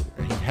his shoulder,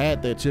 and he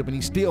had that chip, and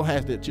he still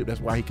has that chip.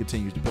 That's why he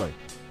continues to play.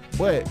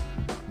 But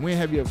when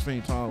have you ever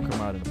seen Tom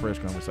come out in the press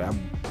conference and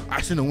say,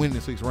 I shouldn't have won the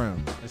 6th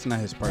round? It's not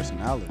his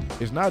personality.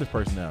 It's not his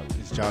personality.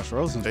 It's Josh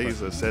Rosen's.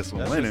 He's obsessed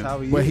with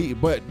winning.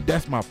 But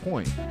that's my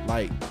point.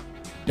 Like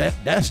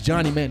that's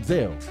Johnny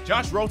Manziel.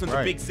 Josh Rosen's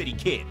a big city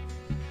kid.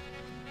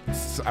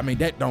 So, I mean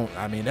that don't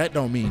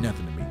mean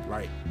nothing to me,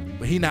 right?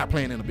 But he's not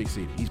playing in a big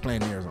city. He's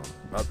playing in Arizona.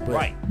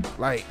 Right.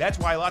 Like that's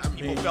why lots of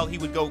people felt he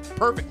would fit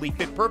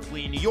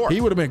perfectly in New York.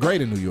 He would have been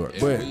great in New York.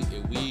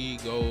 If we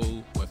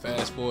go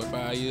fast forward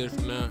 5 years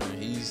from now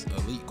and he's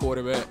elite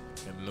quarterback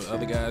and the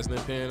other guys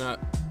not panning out,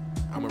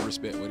 I'm gonna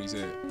respect what he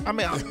said. I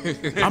mean,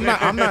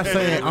 I'm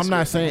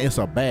not saying it's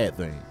a bad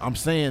thing. I'm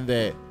saying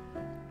that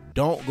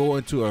don't go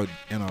into a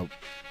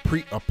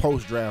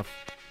post draft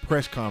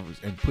press conference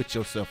and put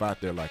yourself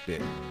out there like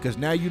that, because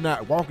now you're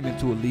not walking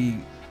into a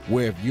league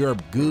where if you're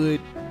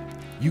good,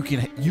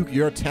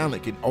 your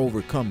talent can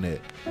overcome that.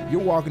 You're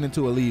walking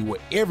into a league where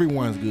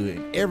everyone's good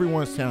and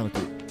everyone's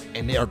talented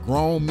and they're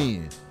grown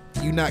men.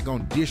 You're not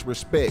gonna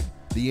disrespect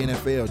the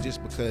NFL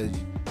just because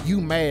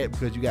you mad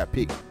because you got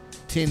picked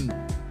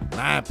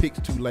 9 picks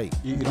too late.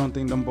 You don't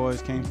think them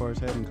boys came for his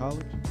head in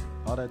college?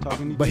 All that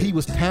talking. But he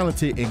was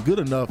talented and good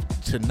enough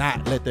to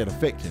not let that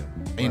affect him.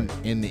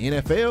 In the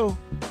NFL,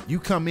 you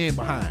come in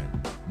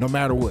behind no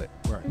matter what.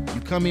 Right.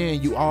 You come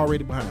in, you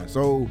already behind.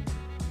 So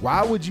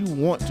why would you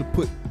want to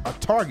put a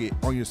target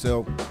on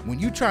yourself when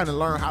you're trying to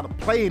learn how to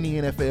play in the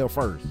NFL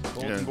first?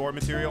 Bulletin board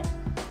material?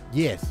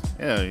 Yes.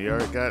 Yeah, you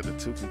already got the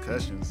 2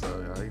 concussions,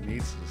 so all he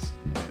needs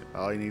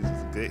is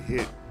a good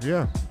hit.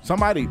 Yeah.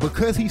 Somebody,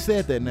 because he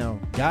said that now,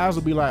 guys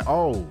will be like,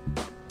 oh,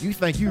 you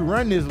think you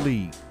run this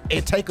league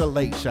and take a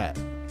late shot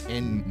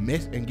and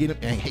miss and get him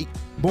and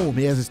boom,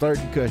 he has his 3rd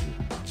concussion.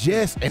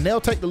 And they'll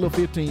take the little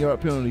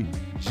 15-yard penalty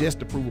just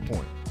to prove a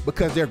point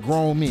because they're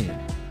grown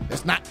men.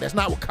 That's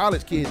not what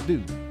college kids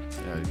do.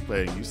 Yeah, he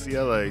played in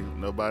UCLA.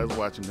 Nobody's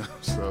watching them.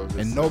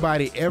 And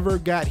nobody ever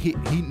got hit.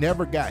 He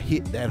never got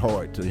hit that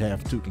hard to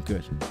have 2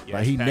 concussions. Yeah,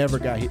 like he never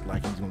got hit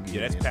like he's gonna get.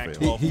 Yeah, that's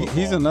Pac-12 football.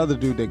 He's another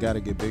dude that got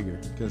to get bigger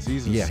because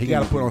he's he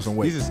got to put on some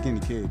weight. He's a skinny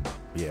kid.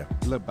 Yeah,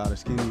 look about as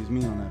skinny as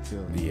me on that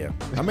field. Yeah,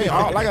 I mean,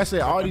 like I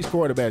said, all these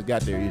quarterbacks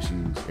got their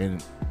issues,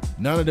 and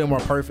none of them are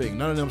perfect.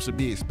 None of them should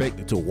be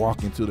expected to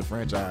walk into the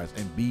franchise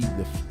and be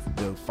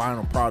the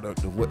final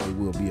product of what they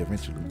will be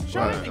eventually.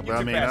 But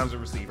I mean,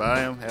 I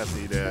am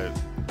happy that.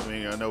 I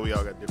mean, I know we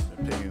all got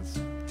different opinions.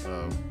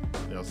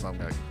 Some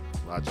got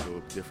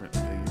logical, different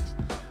opinions,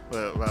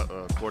 but about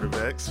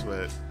quarterbacks.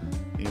 But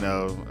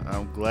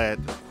I'm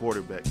glad the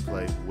quarterback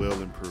play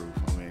will improve.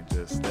 I mean,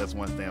 that's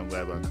one thing I'm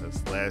glad about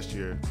because last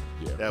year,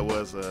 that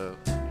was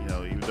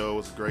even though it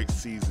was a great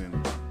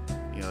season,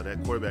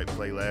 that quarterback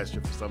play last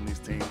year for some of these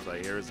teams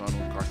like Arizona,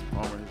 Carson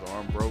Palmer, his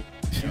arm broke.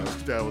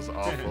 That was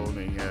awful. And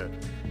then you had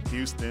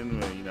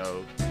Houston,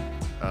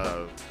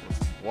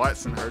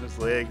 Watson hurt his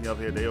leg.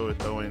 They were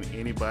throwing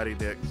anybody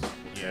that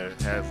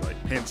has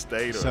like Penn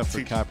State except for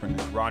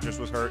Kaepernick. Rodgers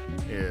was hurt.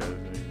 Yeah,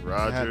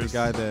 Rodgers. They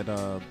had the guy that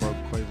broke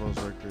Quavo's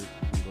record.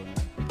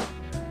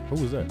 Who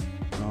was that?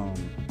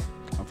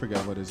 I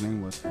forgot what his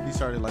name was. He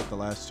started like the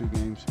last 2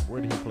 games.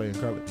 Where did he play in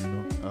college?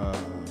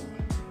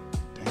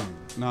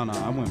 No,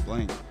 I went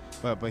blank.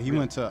 But he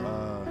went to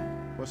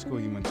what school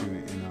he went to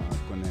in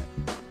Gwinnett?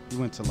 He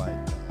went to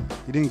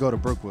he didn't go to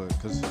Brookwood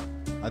because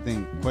I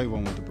think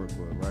Quavo went to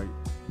Brookwood, right?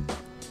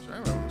 I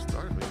remember who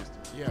started for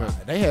Houston. Yeah,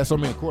 they had so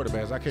many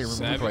quarterbacks. I can't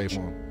remember who played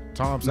for him.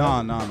 Tom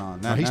Savage?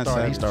 No. He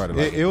started.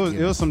 It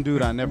was some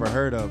dude I never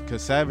heard of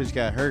because Savage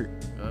got hurt.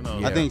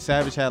 I think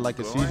Savage had like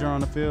a seizure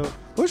on the field.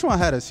 Which one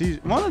had a seizure?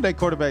 One of their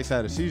quarterbacks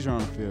had a seizure on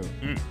the field.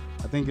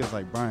 I think it's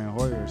like Brian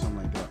Hoyer or something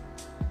like that.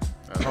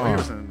 Hoyer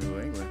was in New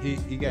England.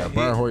 He got hit.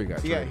 Brian Hoyer got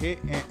hit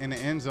in the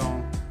end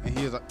zone, and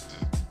he was like,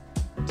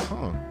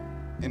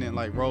 and then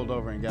rolled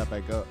over and got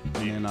back up,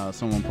 and then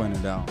someone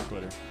pointed out on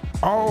Twitter.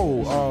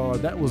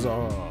 That was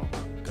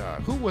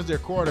God. Who was their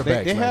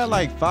quarterback? They had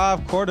like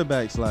 5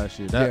 quarterbacks last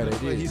year.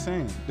 That's what he's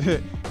saying.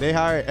 They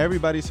hired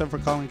everybody except for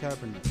Colin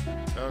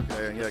Kaepernick.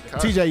 Okay, yeah.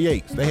 T.J.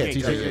 Yates. They had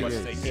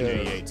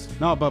T.J. Yates.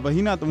 No, but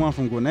he's not the one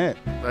from Gwinnett.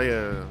 Oh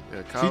yeah.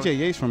 T.J.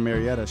 Yates from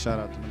Marietta. Shout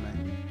out to the man.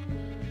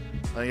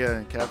 Oh yeah,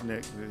 and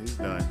Kaepernick, he's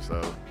done.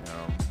 So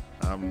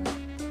I'm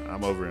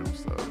over him.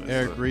 So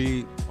Eric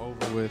Reed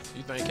over with.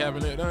 You think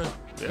Kaepernick done?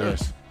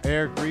 Yes.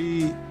 Eric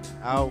Reed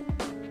out.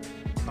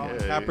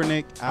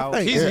 Kaepernick out.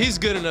 He's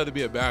good enough to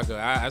be a backup.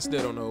 I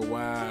still don't know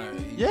why.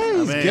 He's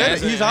good.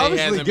 He's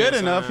obviously good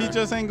enough. He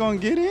just ain't gonna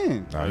get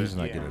in. No, he's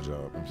not getting a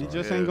job. He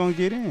just ain't gonna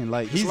get in.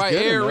 Like he's like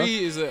good Eric enough.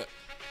 Reed is a.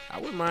 I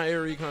wouldn't mind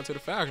Eric Reed coming to the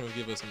Falcons and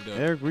give us some dough.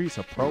 Eric Reed's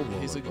a Pro Bowler.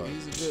 He's a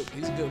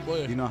good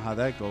player. You know how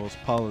that goes.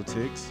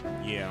 Politics.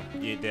 Yeah,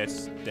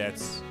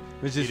 that's.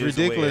 Which is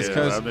ridiculous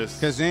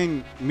because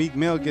then Meek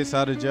Mill gets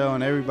out of jail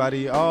and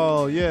everybody,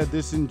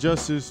 this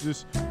injustice,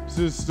 this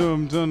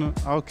system,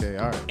 okay,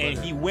 all right. And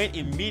whatever. he went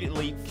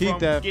immediately Keep from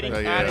that getting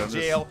out of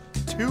jail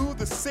to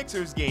the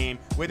Sixers game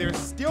where they're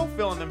still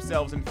feeling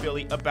themselves in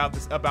Philly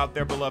about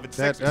their beloved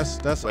Sixers.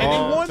 That's and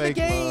all they won fake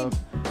the game. love.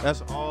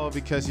 That's all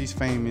because he's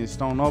famous.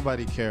 Don't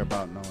nobody care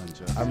about no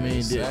injustice. I mean,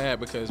 It's sad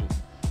because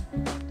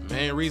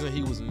main reason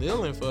he was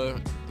kneeling for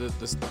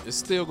it's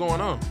still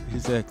going on.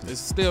 Exactly. It's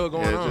still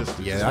going on.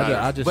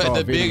 I just But saw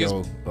the a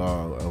video biggest-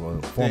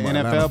 of a former NFL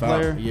Atlanta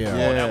player? Falcon. Yeah,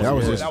 Yeah, that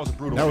was a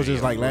brutal That was video.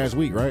 just like last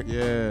week, right?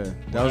 Yeah,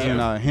 that was in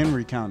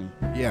Henry County.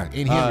 Yeah,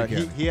 in Henry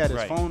County. He had his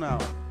Right. phone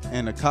out,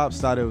 and the cops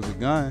thought it was a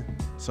gun.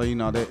 So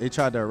they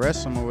tried to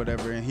arrest him or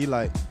whatever, and he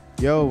like,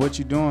 "Yo, what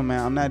you doing, man?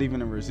 I'm not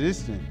even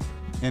resisting."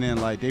 And then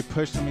like they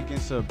pushed him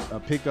against a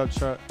pickup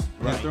truck,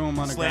 then threw him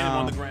on the Slammed him ground,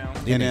 on the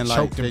ground. and then like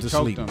choked him they to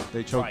choked sleep. him.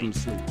 They choked him to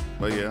sleep.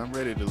 But yeah, I'm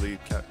ready to leave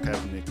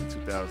Kaepernick in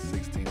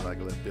 2016 like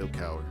I left Bill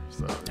Cowher.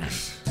 So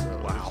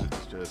Wow.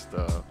 It's just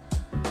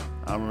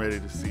I'm ready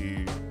to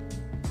see.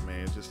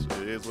 Man, it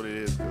is what it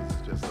is because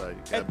it's just like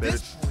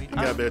you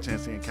got a better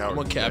chance seeing Cowher. I'm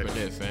a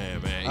Kaepernick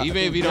fan, man.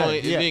 Even if he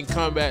didn't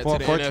come back to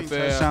the 14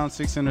 NFL, touchdowns,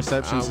 6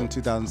 interceptions in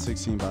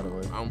 2016, by the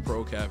way. I'm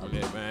pro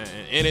Kaepernick, man.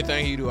 And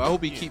anything he do, I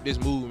hope he keep this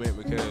movement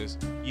because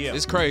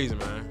it's crazy,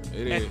 man.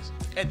 It is.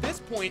 At this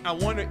point, I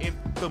wonder if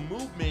the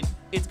movement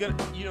is gonna,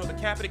 the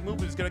Kaepernick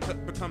movement is gonna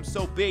become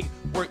so big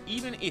where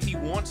even if he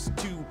wants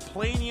to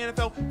play in the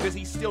NFL, does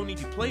he still need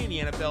to play in the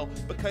NFL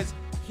because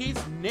his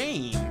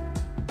name,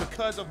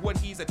 because of what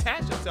he's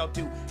attached himself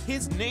to,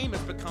 his name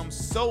has become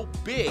so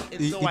big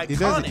and so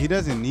iconic. He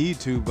doesn't need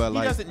to, but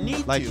like, doesn't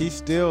need like to. he's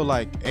still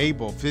like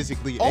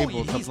physically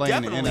able to he's play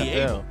in the definitely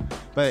NFL. able.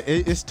 But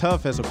it's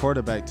tough as a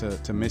quarterback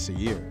to miss a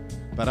year.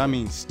 But I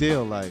mean,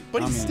 still like.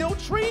 But he's still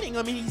training.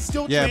 I mean, he's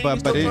still yeah,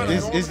 training. but he's still trying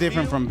to it's go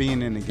different on from the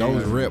being in the game.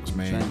 Those reps,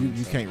 man, Training,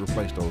 you can't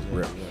replace those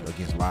reps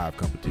against live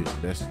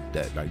competition.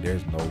 That like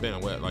there's no. Been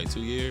like 2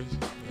 years?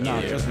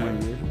 No, just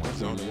 1 year.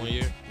 It's only 1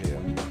 year. Yeah.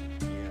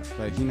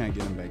 Like he's not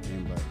getting back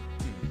in, but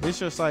it's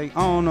just like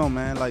I don't know,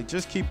 man. Like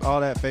just keep all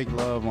that fake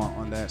love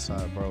on that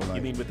side, bro. Like,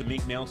 You mean with the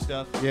Meek Mill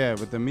stuff? yeah,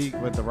 with the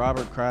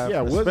Robert Kraft,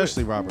 Yeah,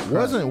 especially Robert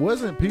Kraft.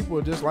 Wasn't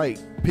people just like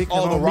picking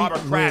Oh, the on Robert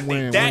Meek Kraft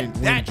when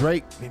thing.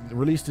 Drake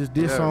released his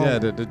diss song? Yeah,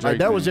 the Drake like,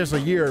 that was thing. just a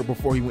year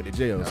before he went to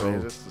jail. I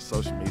mean, it's the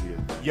social media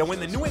thing. Yeah, when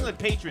the New England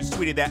Patriots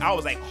tweeted that, I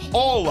was like,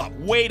 hold up,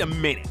 wait a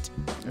minute.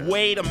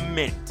 Wait a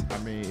minute. I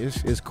mean,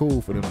 it's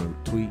cool for them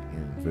to tweet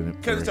and for them.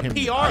 Because it's a for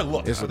him PR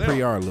look. It's a for them.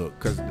 PR look.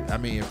 Because I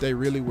mean, if they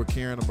really were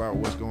caring about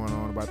what's going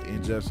on about the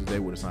injustice, they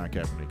would have signed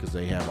Kaepernick because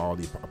they have all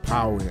the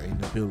power and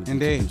the ability.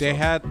 And to do they so.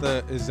 had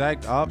the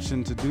exact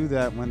option to do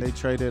that when they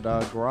traded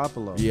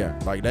Garoppolo. Yeah,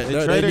 like that.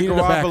 They traded needed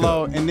a backup.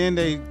 Garoppolo, and then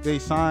they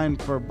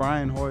signed for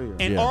Brian Hoyer.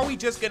 And Yeah. are we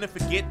just going to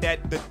forget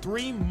that the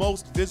three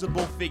most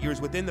visible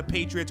figures within the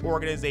Patriots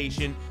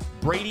organization,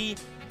 Brady,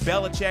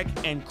 Belichick,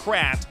 and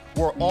Kraft,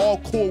 were all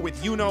cool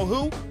with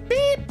you-know-who?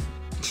 Beep!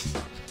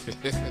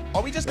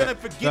 Are we just going to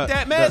forget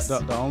that mess?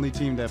 The only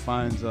team that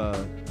finds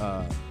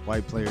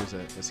white players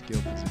at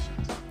skill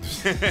positions.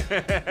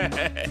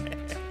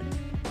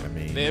 I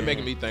mean, Then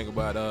making me think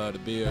about the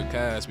Bill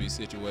Cosby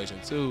situation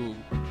too.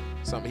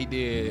 Something he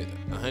did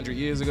 100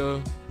 years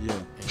ago. Yeah.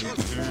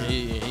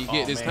 He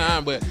get this man.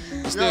 time, but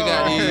he still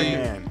got these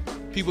man.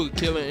 people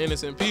killing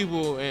innocent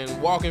people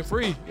and walking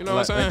free. You know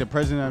what I'm Like the saying?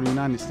 president of the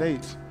United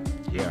States.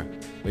 yeah,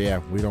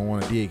 we don't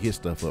want to dig his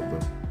stuff up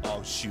though.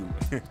 Oh shoot!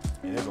 And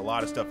there's a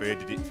lot of stuff for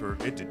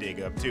it to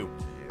dig up too.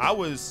 I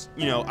was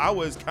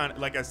kind of,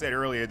 like I said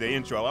earlier, the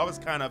intro. I was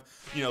kind of,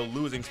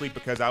 losing sleep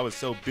because I was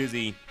so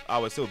busy.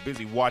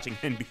 Watching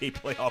NBA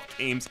playoff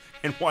games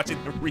and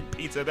watching the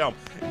repeats of them.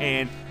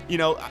 And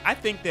I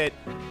think that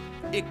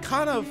it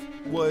kind of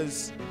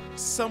was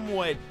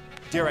somewhat,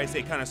 dare I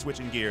say, kind of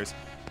switching gears.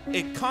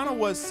 It kind of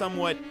was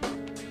somewhat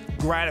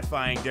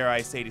gratifying, dare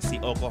I say, to see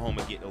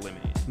Oklahoma get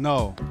eliminated.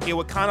 No. It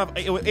was kind of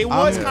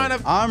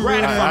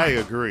gratifying. I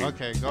agree.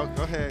 Okay, go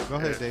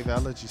ahead, Dave. I'll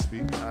let you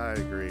speak. I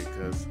agree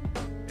because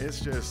it's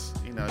just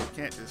you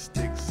can't just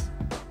stick.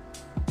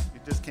 You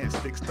just can't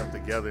stick stuff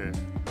together.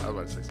 I was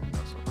about to say something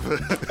else.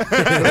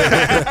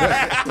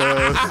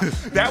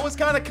 That was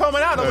kind of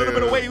coming out a little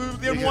bit of way you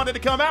didn't want it to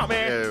come out,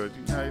 man. Yeah,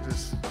 but, you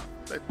just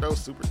they throw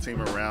super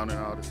team around and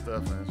all this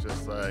stuff, and it's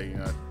just like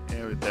at the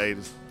end of the day,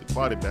 the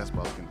quality of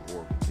basketball is getting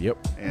horrible. Yep.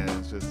 And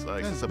it's just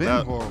like It's it's been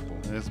about horrible.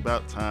 and it's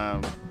about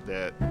time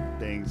that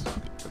things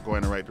are going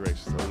in the right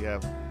direction. So we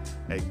have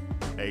a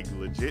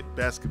legit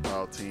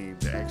basketball team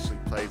that actually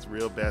plays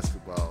real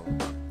basketball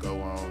go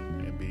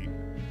on and beat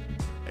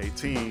a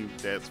team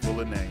that's full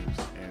of names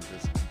and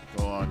just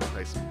go on to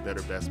play some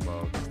better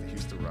basketball against the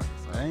Houston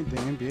Rockets. That ain't the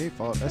NBA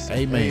fault. That's the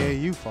Amen.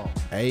 AAU fault.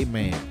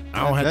 Amen.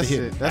 I don't have to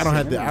hit. I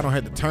don't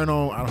have to turn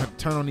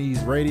on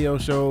these radio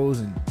shows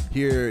and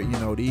hear, you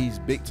know, these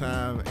big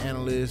time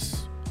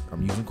analysts.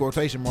 I'm using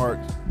quotation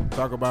marks.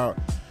 Talk about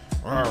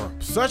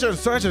such and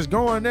such is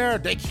going there.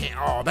 They can't.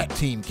 Oh, that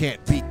team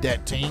can't beat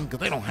that team because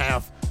they don't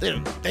have.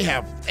 They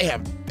have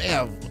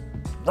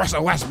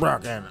Russell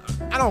Westbrook, and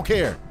I don't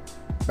care.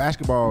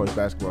 Basketball is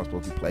basketball,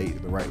 supposed to be played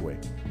the right way.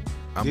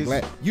 I'm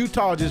glad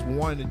Utah just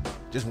won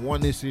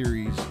this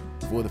series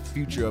for the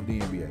future of the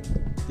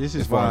NBA. This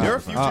is why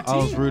I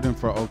was rooting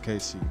for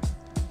OKC.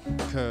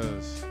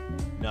 Because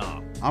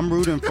I'm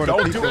rooting for the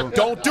people.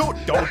 Don't do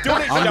it.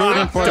 I'm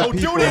rooting for the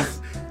people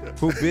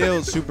who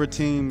build super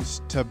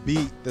teams to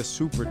beat the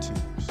super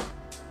teams.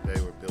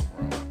 They were built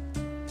wrong.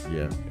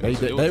 Yeah, they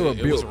were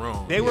built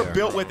wrong. They were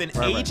built with an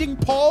aging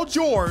Paul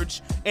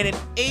George and an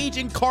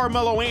aging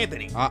Carmelo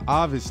Anthony.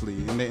 Obviously,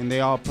 and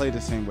they all play the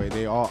same way.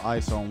 They all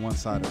ice on one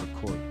side of the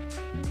court.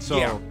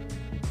 So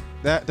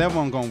that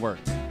wasn't gonna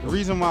work. The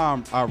reason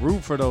why I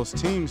root for those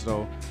teams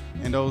though,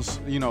 and those,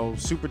 you know,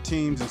 super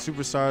teams and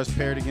superstars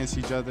paired against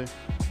each other,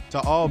 to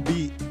all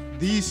beat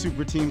these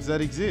super teams that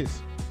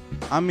exist.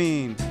 I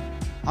mean,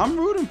 I'm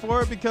rooting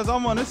for it because I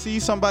want to see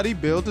somebody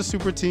build a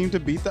super team to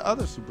beat the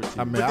other super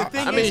team. But the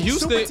thing is,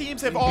 Houston, super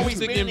teams have always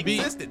been in beat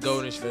existence.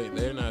 Golden State.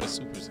 They're not a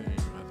super team,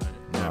 I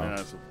think.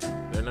 No.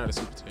 They're not a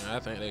super team. I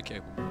think they're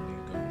capable of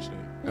beating Golden State.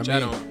 Which I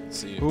don't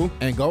see. Who?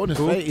 And Golden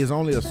State is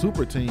only a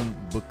super team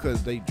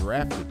because they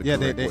drafted the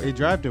correct way. They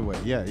drafted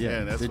well. Yeah.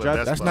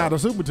 That's not a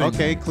super team.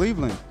 Okay,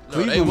 Cleveland. No,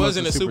 Cleveland they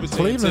wasn't a super team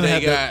Cleveland until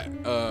they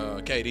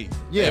got KD.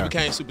 Yeah. They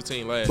became super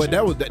team last But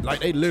year.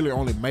 they literally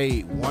only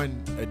made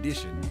one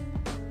addition.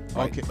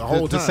 Okay, the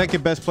whole time. The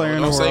second best player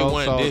in the world. Don't say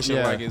one so, addition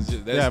like it's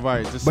just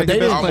right. The But second they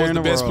best didn't player in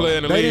the best world. player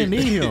in the They league.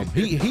 didn't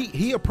need him.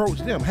 He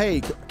approached them.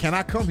 Hey, can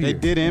I come here? They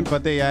didn't,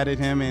 but they added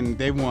him and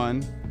they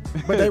won.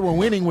 But they were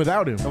winning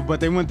without him. But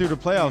they went through the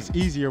playoffs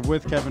easier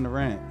with Kevin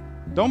Durant.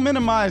 Don't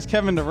minimize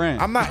Kevin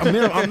Durant. I'm not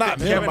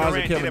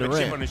minimizing Kevin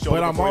Durant,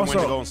 but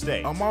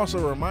I'm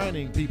also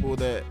reminding people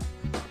that,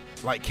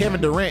 like, Kevin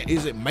Durant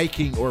isn't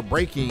making or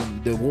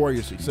breaking the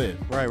Warriors' success.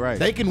 Right.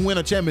 They can win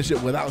a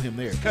championship without him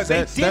there. Because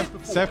they did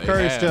before. Steph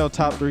Curry is still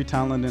top 3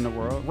 talent in the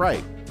world.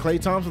 Right. Klay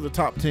Thompson's a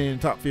top 10,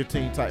 top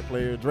 15 type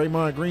player.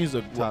 Draymond Green's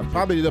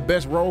probably the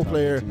best role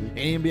player in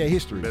NBA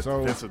history. That's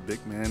a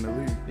big man in the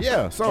league.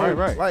 Yeah. So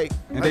right.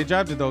 They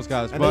drafted those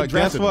guys. But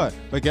guess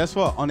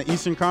what? On the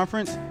Eastern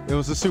Conference, it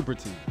was a super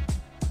team.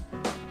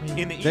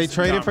 They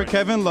traded for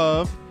Kevin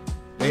Love.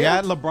 They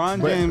had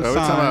LeBron James we're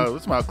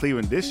talking about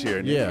Cleveland this year.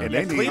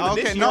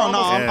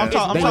 I'm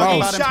talking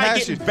about in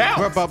past years.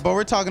 But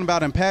we're talking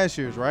about in past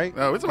years, right?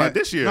 No, we're talking about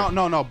this year.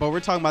 No. But we're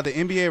talking about the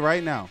NBA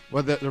right now.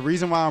 Well, the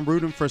reason why I'm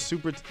rooting for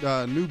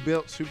new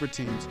built super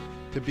teams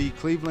to beat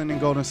Cleveland and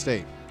Golden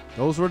State.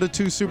 Those were the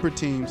two super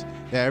teams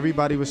that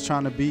everybody was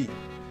trying to beat,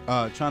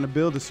 trying to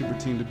build a super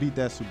team to beat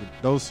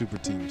those super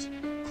teams.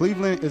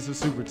 Cleveland is a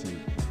super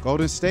team.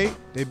 Golden State,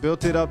 they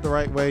built it up the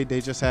right way. They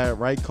just had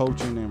right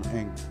coaching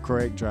and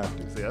correct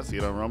drafting. See, I see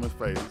it on Roman's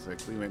face. He said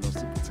Cleveland ain't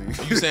no super team.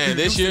 You saying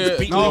this year?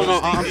 No,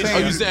 I'm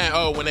saying. You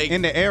saying when they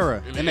in the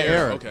era,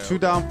 okay,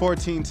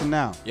 2014 to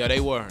now. Yeah,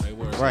 they were.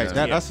 Right,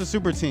 that's a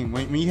super team.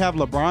 When you have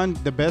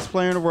LeBron, the best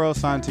player in the world,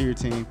 signed to your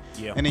team,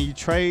 and then you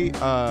trade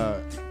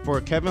for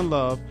Kevin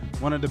Love,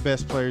 one of the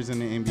best players in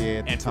the NBA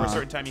at the time. And for a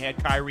certain time, you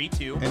had Kyrie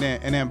too.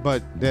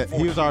 But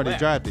he was already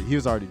drafted. He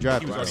was already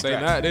drafted.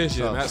 Not this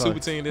year, not super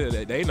team.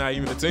 They not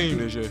even a team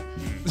this year.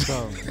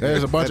 So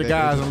there's a bunch of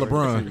guys in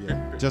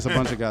LeBron. Just a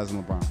bunch of guys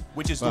in LeBron.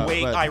 Which is the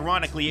way,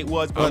 ironically, it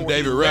was before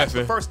David he left the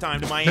Raffin. first time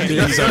to Miami.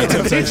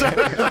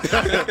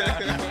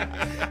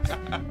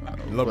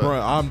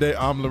 LeBron, I'm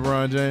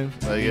LeBron James.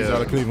 He's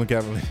out of Cleveland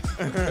Cavaliers.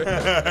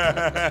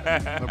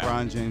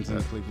 LeBron James and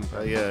the Cleveland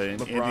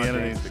Cavaliers.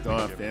 Indiana needs to go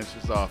and finish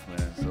this off,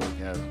 man, so we can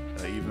have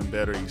an even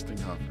better Eastern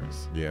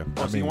Conference. Yeah.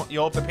 So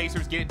you hope the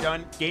Pacers get it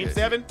done? Game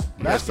 7?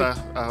 Yes, I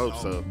hope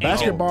so.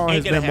 Basketball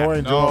has been more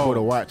enjoyable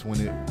to watch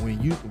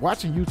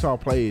watching Utah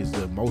play is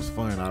the most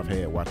fun I've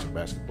had watching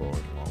basketball in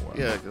a long while.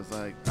 Yeah, because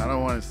I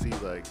don't want to see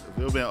if it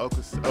would been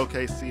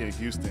OKC and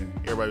Houston,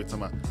 everybody was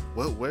talking about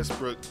what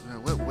Westbrook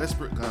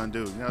gonna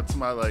do.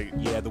 Talking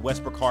about the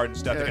Westbrook Harden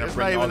stuff. They're gonna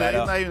bring all that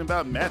up. It's not even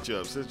about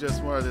matchups. It's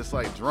just more of this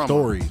drama.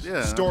 Stories.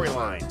 Yeah.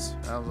 Storylines.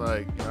 I was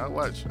like, I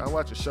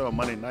watch a show on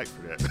Monday night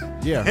for that.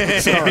 Yeah.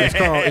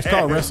 It's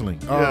called wrestling.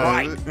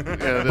 Right.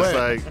 Yeah.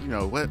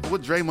 It's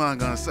what Draymond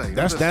gonna say?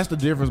 That's the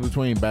difference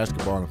between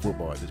basketball and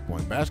football at this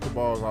point.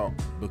 Basketball's all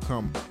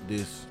become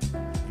this,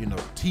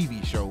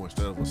 TV show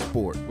instead of a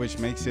sport, which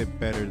makes it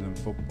better than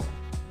football.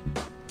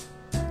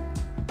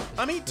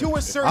 I mean, to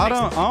a certain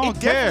extent, it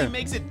definitely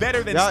makes it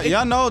better than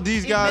y'all know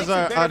these guys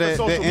are the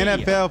NFL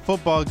media.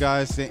 Football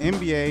guys. The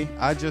NBA,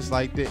 I just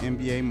like the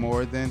NBA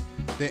more than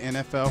the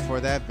NFL for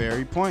that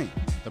very point.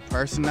 The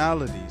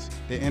personalities,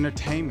 the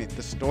entertainment,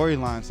 the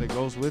storylines that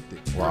goes with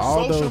it. For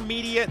social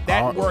media,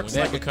 that works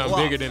like become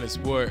bigger than a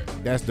sport.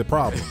 That's the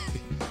problem.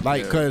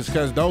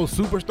 Cause those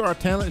superstar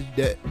talents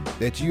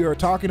that you are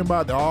talking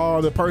about,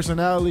 all the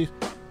personalities,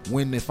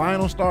 when the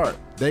finals start,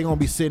 they're gonna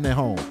be sitting at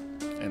home.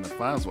 And the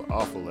finals were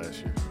awful last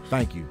year.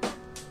 Thank you.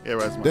 Yeah,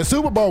 right. The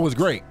Super Bowl was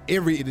great.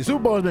 The Super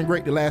Bowl has been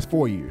great the last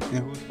 4 years. And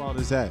whose fault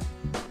is that?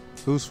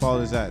 Whose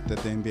fault is that the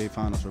NBA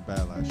finals were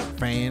bad last year?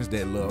 Fans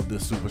that love the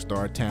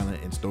superstar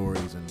talent and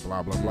stories and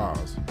blah blah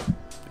blahs.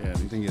 Yeah, I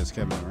think it's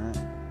Kevin Durant.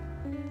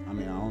 I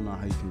mean, I don't know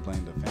how you can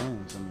blame the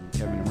fans. I mean,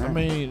 Kevin Durant. I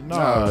mean,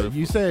 no,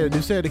 you said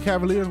the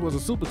Cavaliers was a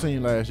super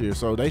team last year,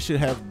 so they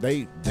should have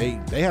they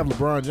have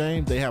LeBron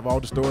James, they have all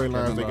the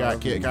storylines. They got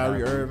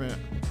Kyrie Irving.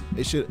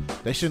 They shouldn't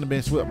have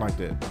been swept like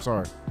that. I'm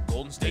sorry.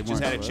 Golden State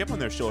just had a chip on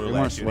their shoulder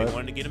last year. They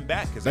wanted to get him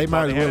back because they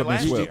might as well have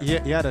been swept.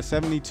 He had a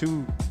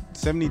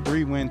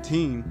 73 win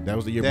team. That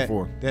was the year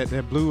before.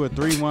 That blew a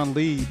 3-1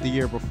 lead the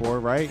year before,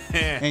 right?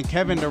 And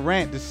Kevin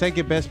Durant, the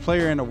second best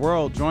player in the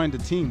world, joined the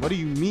team. What do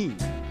you mean?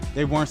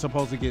 They weren't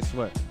supposed to get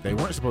swept. They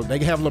weren't supposed. They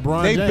have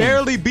LeBron They James.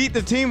 barely beat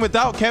the team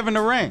without Kevin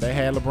Durant. They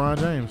had LeBron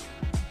James.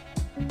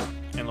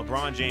 And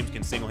LeBron James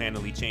can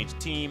single-handedly change a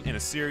team in a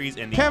series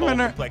and the Kevin whole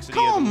Durant, complexity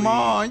come of the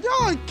on.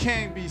 Y'all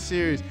can't be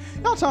serious.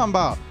 Y'all talking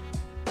about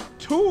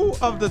 2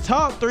 of the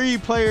top 3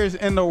 players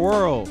in the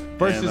world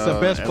versus the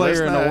best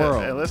player in the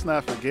world. And let's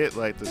not forget,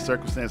 like, the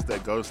circumstance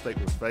that Golden State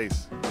would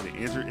face with the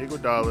injured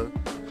Iguodala.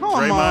 Come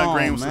Draymond on,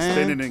 Green was man.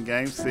 suspended in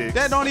Game 6.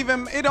 That don't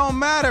even, it don't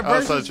matter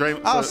versus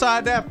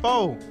outside that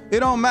 4. It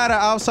don't matter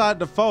outside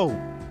the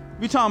 4.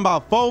 We talking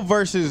about 4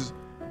 versus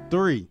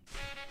 3.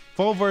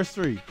 4 versus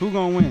 3. Who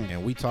gonna win?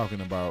 And we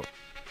talking about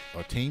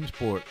a team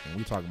sport, and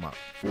we talking about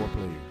 4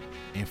 players.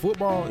 In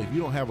football, if you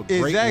don't have a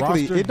great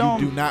roster, you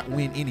do not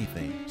win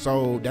anything.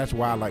 So that's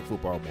why I like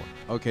football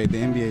more. Okay,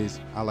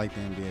 I like the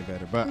NBA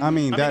better. But I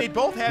mean, they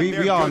both have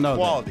their all good know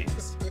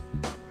qualities.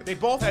 They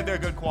both have their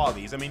good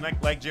qualities. I mean,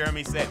 like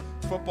Jeremy said,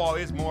 football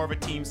is more of a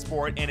team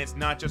sport, and it's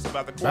not just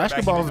about the quarterback.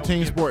 Basketball is a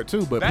team sport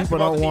too, but people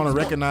don't want to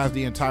recognize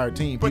the entire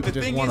team. But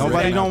people just want to.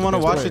 Nobody don't want to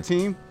watch a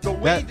team.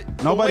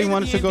 Nobody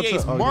wanted to go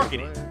to.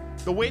 Marketing.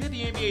 The way that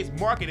the NBA is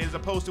marketed as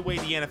opposed to the way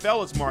the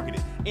NFL is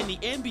marketed. In the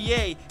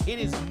NBA, it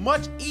is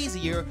much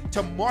easier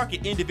to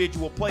market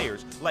individual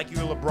players like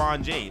your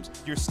LeBron James,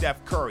 your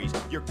Steph Currys,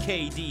 your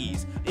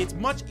KDs. It's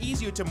much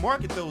easier to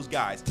market those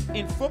guys.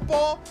 In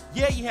football,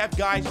 yeah, you have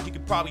guys that you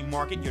could probably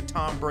market, your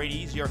Tom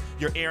Brady's, your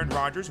Aaron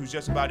Rodgers, who's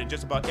just about in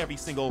just about every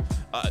single,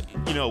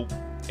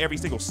 every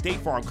single State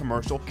Farm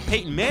commercial.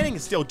 Peyton Manning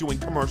is still doing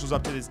commercials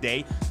up to this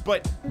day.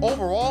 But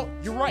overall,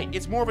 you're right.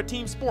 It's more of a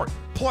team sport.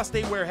 Plus,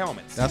 they wear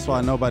helmets. That's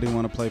why nobody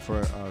want to play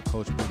for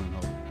Coach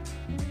Budenholzer.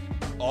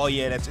 Oh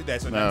yeah, that's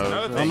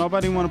another thing. Don't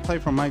nobody want to play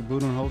for Mike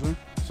Budenholzer.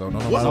 So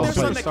nobody Wasn't wants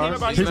there to something play. that came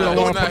about? People don't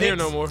want to play here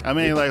no more. I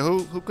mean, like,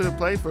 who could have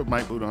played for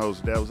Mike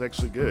Budenholzer that was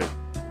actually good?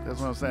 That's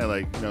what I'm saying.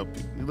 Like,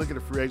 you look at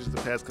the free agents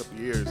the past couple of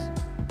years.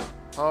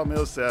 Paul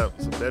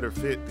Millsap's a better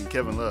fit than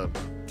Kevin Love.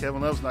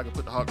 Kevin Love's not gonna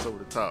put the Hawks over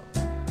the top.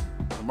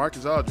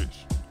 Marcus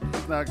Aldridge,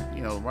 he's not.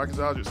 Marcus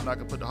Aldridge is not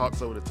gonna put the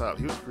Hawks over the top.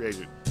 He was a free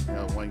agent,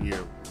 1 year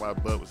while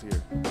Bud was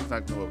here. He's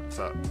not gonna go over the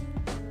top.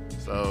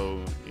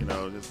 So,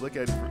 just look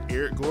at it for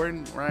Eric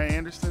Gordon, Ryan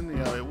Anderson.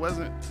 It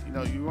wasn't.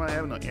 You weren't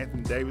having no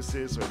Anthony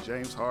Davises or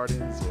James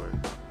Hardens or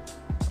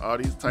all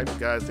these type of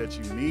guys that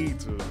you need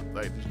to,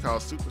 like, you call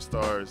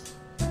superstars.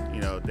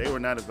 They were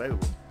not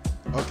available.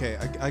 Okay,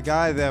 a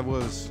guy that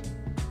was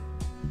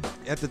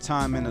at the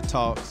time in the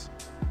talks.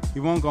 He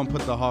wasn't going to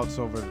put the Hawks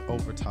over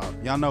top.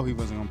 Y'all know he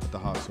wasn't going to put the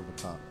Hawks over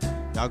top.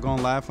 Y'all going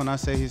to laugh when I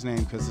say his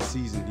name because the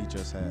season he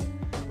just had.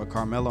 But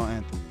Carmelo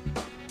Anthony.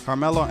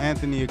 Carmelo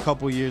Anthony a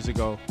couple years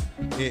ago,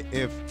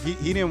 if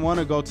he didn't want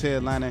to go to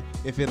Atlanta,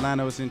 if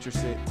Atlanta was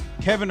interested.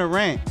 Kevin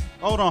Durant.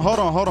 Hold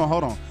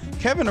on.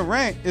 Kevin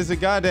Durant is a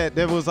guy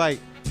that was like,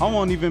 I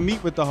won't even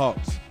meet with the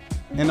Hawks.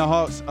 And the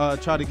Hawks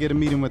try to get a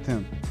meeting with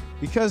him.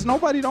 Because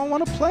nobody don't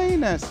want to play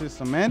in that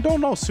system, man. Don't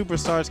know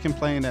superstars can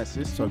play in that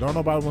system. So don't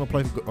nobody want to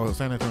play for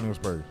San Antonio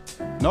Spurs?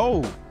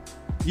 No.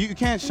 You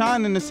can't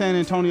shine in the San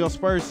Antonio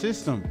Spurs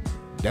system.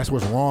 That's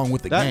what's wrong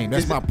with the game.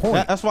 That's my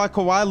point. That's why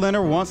Kawhi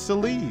Leonard wants to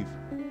leave.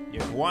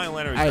 Yeah, Kawhi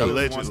Leonard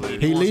allegedly.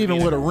 He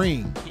leaving with a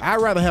ring.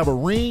 I'd rather have a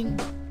ring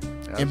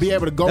and be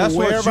able to go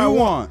wherever I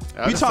want.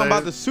 We talking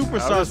about the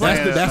superstars.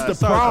 That's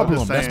the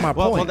problem. That's my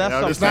point.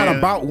 It's not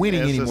about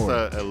winning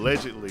anymore. It's just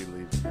allegedly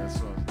leaving.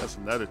 That's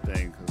another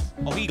thing.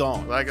 Oh, he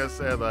gone. Like I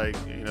said,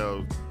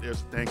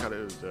 there's a thing called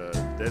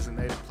a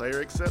designated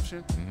player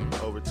exception,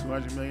 over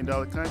 $200 million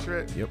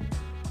contract. Yep.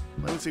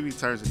 Let me see if he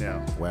turns it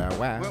down. Wow.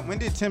 When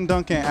did Tim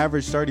Duncan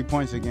average 30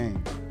 points a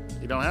game?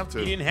 You don't have to.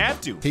 He didn't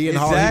have to. He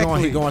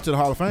going to the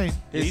Hall of Fame.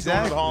 He's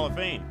going to the Hall of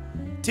Fame.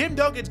 Tim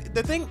Duncan,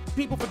 the thing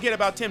people forget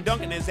about Tim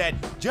Duncan is that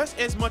just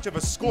as much of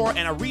a scorer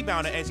and a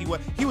rebounder as he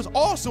was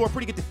also a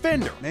pretty good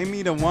defender. Name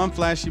me the one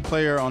flashy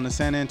player on the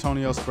San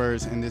Antonio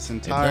Spurs in this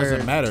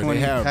entire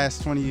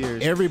past 20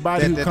 years.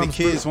 Everybody that the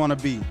kids want to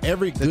be.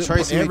 The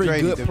Tracy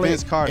McGrady, the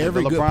Vince Carter,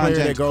 the LeBron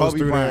James, Kobe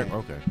Bryant.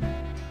 Okay.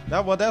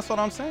 That's what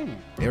I'm saying.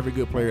 Every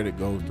good player that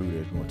goes through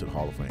there is going to the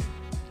Hall of Fame.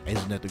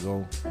 Isn't that the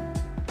goal?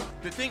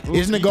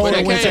 Isn't the goal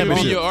to win championship? That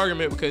can't be your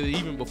argument because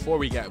even before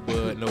we got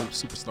Bud, no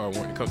superstar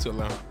wanted to come to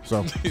Atlanta.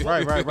 So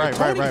right.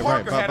 Tony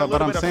Parker had a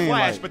little bit of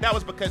flash, like, but that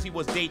was because he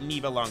was dating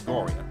Eva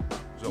Longoria.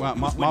 So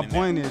my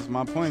point is,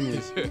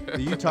 the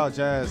Utah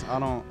Jazz. I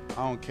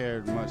don't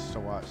care much to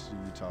watch the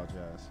Utah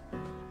Jazz.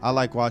 I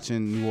like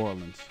watching New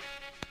Orleans.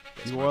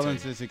 New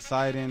Orleans is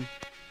exciting.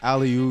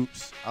 Alley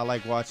oops. I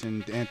like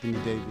watching Anthony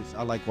Davis.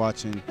 I like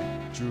watching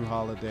Drew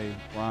Holiday,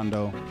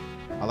 Rondo.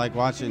 I like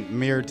watching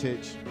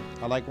Mirotic.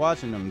 I like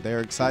watching them. They're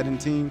an exciting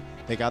team.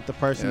 They got the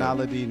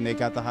personality and they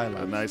got the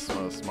highlights. A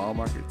nice small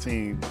market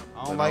team.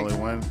 Only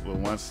one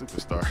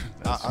superstar.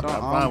 I'm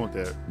fine with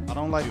that. I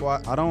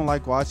don't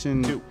like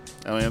watching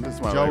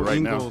Joe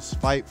Ingles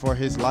fight for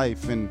his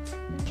life and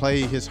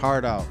play his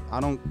heart out. I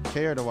don't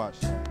care to watch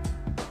that.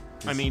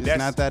 It's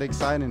not that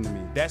exciting to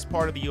me. That's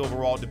part of the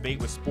overall debate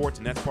with sports,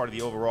 and that's part of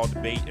the overall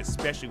debate,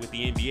 especially with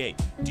the NBA.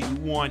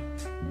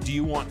 Do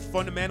you want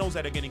fundamentals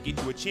that are going to get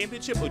you a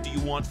championship, or do you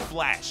want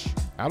flash?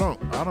 I don't.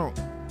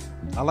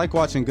 I like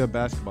watching good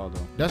basketball,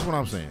 though. That's what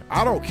I'm saying.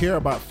 I don't care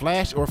about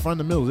flash or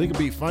fundamentals. It could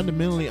be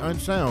fundamentally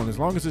unsound. As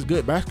long as it's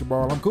good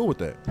basketball, I'm cool with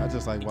that. I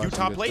just like watching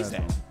Utah plays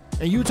that.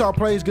 And Utah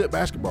plays good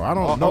basketball. I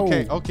don't know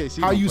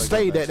how you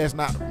say that. That's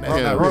not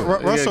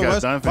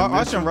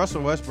watching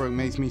Russell Westbrook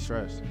makes me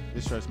stressed.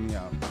 It stresses me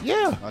out.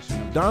 Yeah.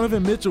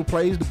 Donovan Mitchell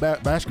plays the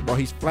basketball.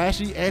 He's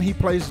flashy and he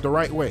plays the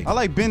right way. I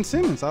like Ben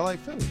Simmons. I like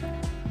Philly.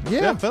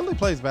 Yeah, Philly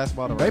plays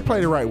basketball the right way. They play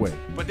the right way.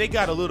 But they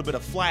got a little bit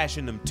of flash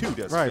in them too,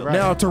 does Philly? Right.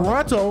 Now,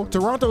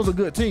 Toronto's a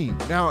good team.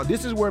 Now,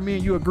 this is where me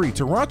and you agree.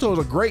 Toronto's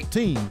a great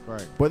team,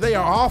 right? But they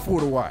are awful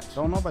to watch.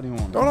 Don't nobody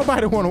want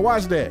to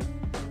watch that.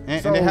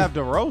 And they have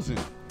DeRozan.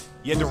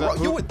 Yeah,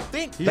 you would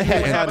think they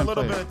have a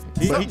little bit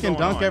of he can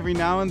dunk every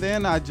now and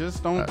then. I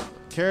just don't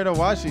care to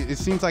watch it. It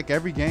seems like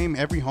every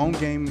home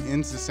game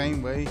ends the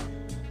same way.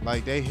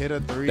 Like they hit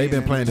a three. They've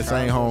been playing the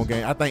same home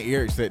game. I think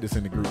Eric said this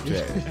in the group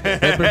chat.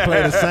 They've been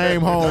playing the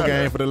same home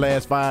game for the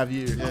last 5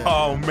 years. Yeah.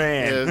 Oh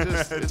man,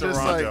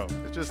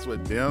 it's just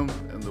with them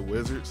and the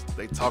Wizards.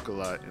 They talk a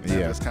lot, and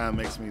that just kind of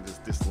makes me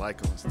just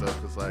dislike them and stuff.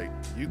 Because like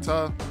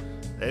Utah,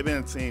 they've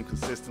been a team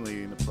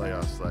consistently in the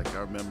playoffs. Like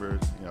I remember,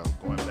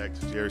 going back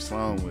to Jerry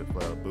Sloan with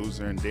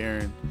Boozer and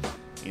Darren.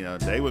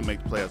 They would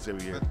make the playoffs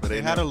every year. But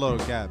they had a little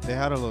gap.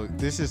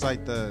 This is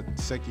like the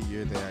second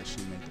year they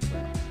actually make the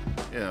playoffs.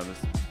 Yeah,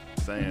 just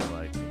saying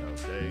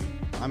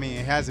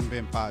it hasn't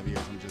been 5 years.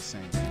 I'm just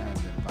saying.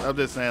 I'm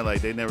just saying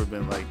they never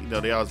been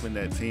they always been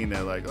that team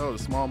that the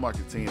small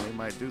market team, they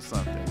might do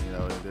something.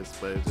 But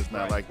it's just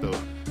not like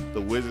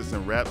the Wizards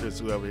and Raptors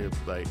who over here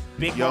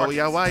big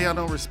why y'all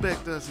don't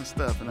respect us and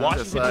stuff. And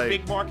Washington's a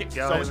big market,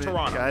 so is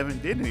Toronto. I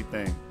haven't did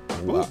anything.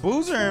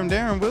 Boozer and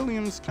Darren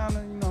Williams kind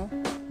of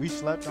we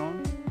slept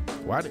on.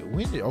 When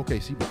did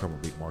OKC become a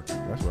big market?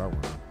 That's what I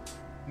want to know.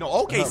 No,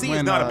 OKC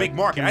is not a big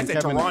market. I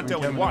said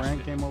Toronto and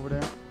Washington. Came over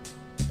there.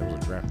 That was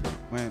a draft pick.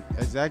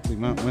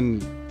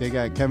 When they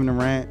got Kevin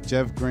Durant,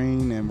 Jeff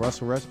Green, and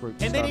Russell Westbrook.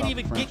 And they didn't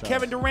even get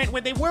Kevin Durant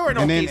when they were in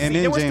OKC.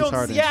 They were still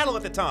in Seattle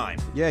at the time.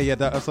 Yeah,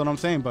 that's what I'm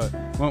saying. But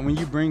when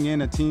you bring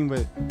in a team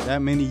with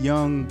that many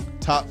young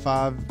top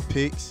 5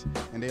 picks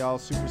and they all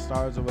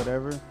superstars or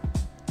whatever,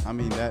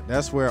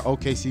 that's where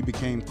OKC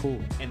became cool.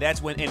 And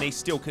that's when they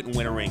still couldn't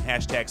win a ring.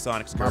 Hashtag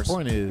Sonics curse. My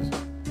point is,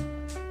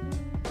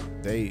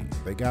 they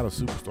got a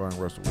superstar in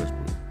Russell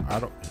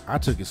Westbrook. I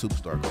took his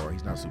superstar card.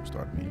 He's not a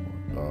superstar to me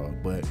anymore.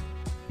 But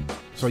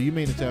so you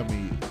mean to tell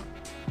me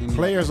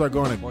players are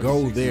going to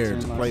go there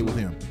to play with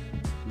him?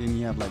 Didn't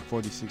he have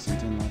 46 and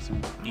 10 last year?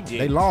 He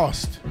did. They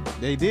lost.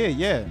 They did,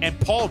 yeah. And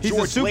Paul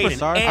George played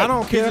an egg. I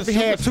don't care if he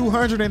had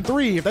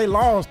 203. If they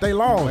lost, they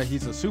lost. But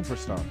he's a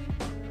superstar.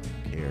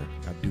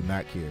 I do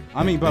not care.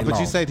 But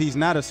you said he's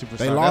not a superstar.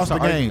 They lost the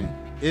game.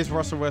 Is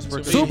Russell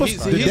Westbrook he's a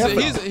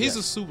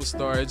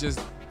superstar. It's just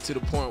to the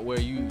point where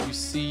you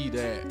see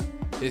that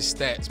his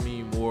stats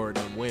mean more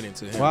than winning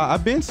to him. Well,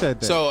 I've been said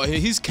that. So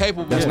he's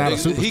capable. That's not a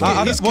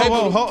superstar. He's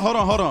capable.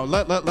 Hold on.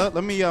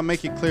 Let me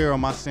make it clear on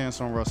my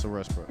stance on Russell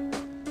Westbrook.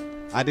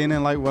 I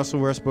didn't like Russell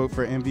Westbrook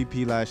for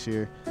MVP last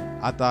year.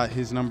 I thought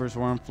his numbers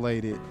were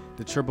inflated,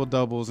 the triple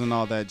doubles and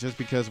all that. Just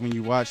because when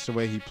you watch the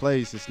way he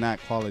plays, it's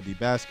not quality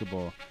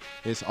basketball.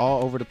 It's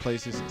all over the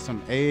place. It's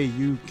some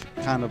AAU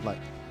kind of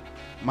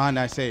mind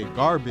I say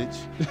garbage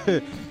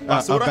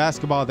of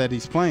basketball that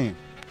he's playing.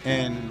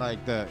 And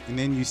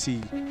then you see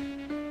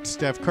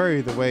Steph Curry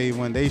the way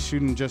when they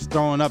shooting just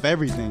throwing up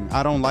everything.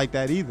 I don't like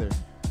that either.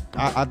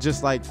 I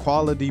just like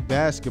quality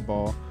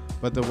basketball,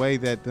 but the way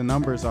that the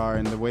numbers are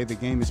and the way the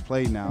game is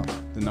played now,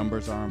 the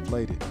numbers are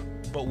inflated.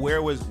 But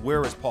where was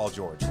Paul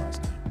George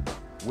last night?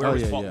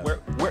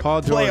 Where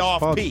Paul George,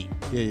 playoff P?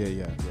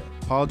 Yeah.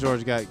 Paul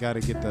George got to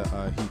get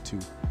the heat too.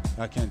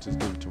 I can't just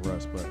give it to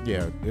Russ, but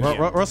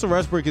Russell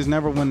Westbrook is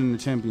never winning the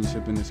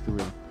championship in his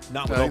career.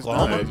 Not with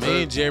Oklahoma.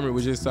 Me and Jeremy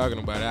were just talking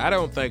about it. I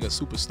don't think a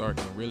superstar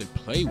can really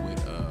play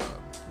with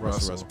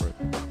Russell Westbrook.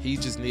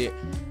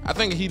 I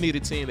think he need a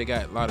team that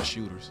got a lot of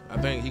shooters. I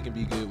think he can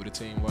be good with a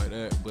team like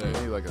that, but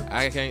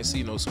I can't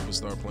see no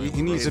superstar playing.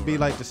 He needs to be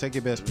like the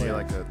second best player.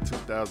 Like a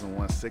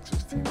 2001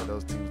 Sixers team, but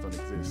those teams don't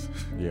exist.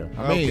 Yeah,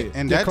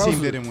 and that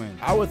team didn't win.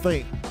 I would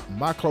think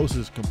my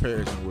closest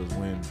comparison was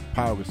when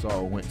Pau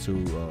Gasol went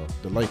to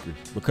the Lakers,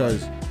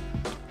 because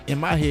in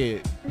my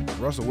head,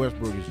 Russell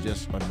Westbrook is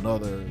just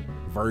another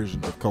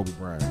version of Kobe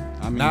Bryant.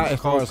 I mean, not as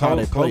far as how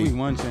they played. Kobe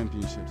won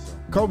championships. So.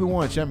 Kobe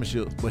won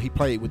championships, but he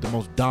played with the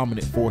most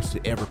dominant force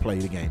to ever play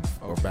the game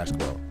of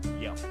basketball.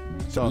 Yeah.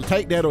 So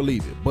take that or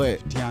leave it.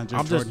 But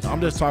I'm just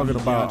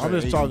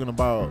talking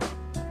about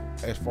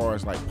as far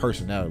as like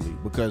personality,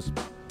 because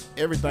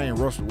everything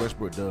Russell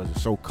Westbrook does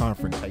is so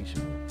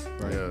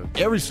confrontational. Right?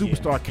 Yeah. Every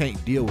superstar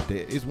can't deal with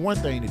that. It's one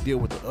thing to deal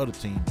with the other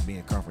team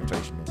being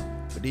confrontational,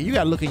 but then you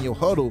got to look in your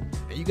huddle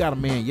and you got a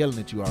man yelling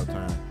at you all the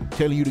time,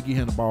 telling you to get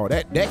him the ball.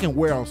 That can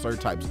wear on certain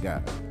types of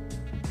guys.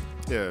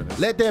 Yeah.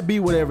 Let that be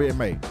whatever it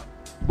may.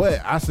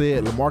 But I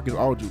said LaMarcus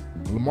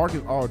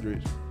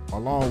Aldridge,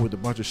 along with a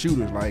bunch of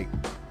shooters like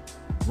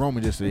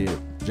Roman just said,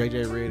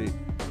 J.J. Redick,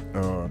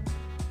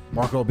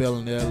 Marco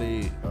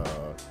Bellinelli,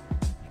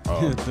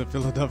 the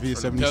Philadelphia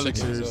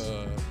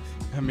 76ers,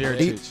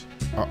 Mirotic.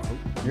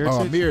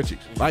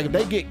 Like, if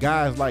they get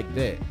guys like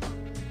that,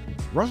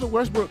 Russell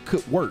Westbrook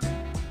could work.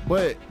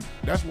 But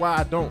that's why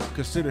I don't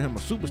consider him a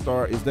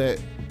superstar, is that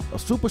a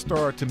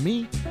superstar to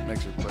me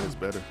makes your players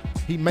better.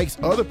 He makes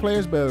other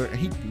players better, and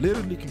he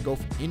literally can go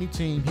for any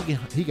team.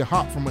 He can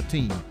hop from a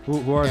team.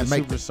 Who are the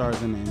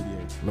superstars in the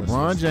NBA?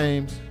 LeBron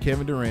James,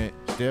 Kevin Durant,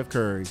 Steph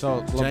Curry.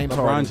 So James LeBron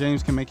Harden.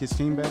 James can make his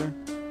team better?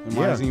 And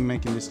why is he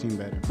making this team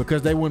better?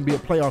 Because they wouldn't be a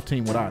playoff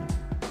team without him.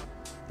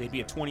 They'd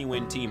be a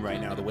 20-win team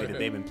right now, the way that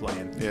they've been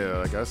playing. Yeah,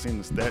 like I seen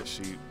the stat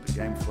sheet. The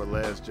game before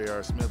last,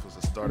 J.R. Smith was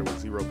a starter with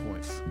 0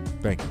 points.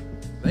 Thank you.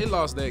 They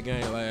lost that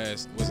game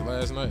last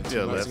night?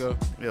 Two nights ago?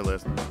 Yeah,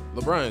 last night.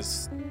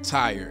 LeBron's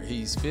tired.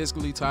 He's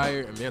physically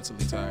tired and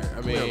mentally tired.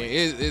 I mean,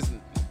 it's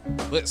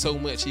but so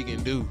much he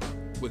can do.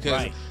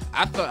 Because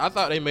I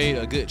thought they made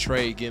a good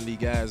trade getting these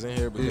guys in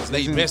here, because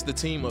they messed the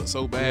team up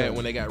so bad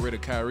when they got rid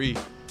of Kyrie.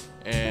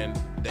 And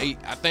I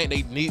think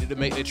they needed to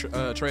make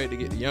the trade to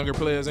get the younger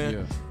players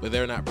in, but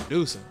they're not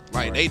producing.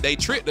 Like they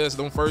tricked us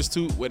them first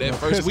two with that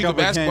first week of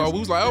basketball. We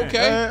was like,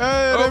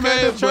 okay,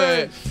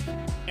 but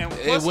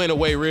it went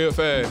away real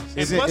fast.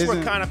 And plus,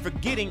 we're kind of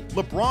forgetting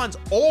LeBron's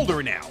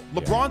older now.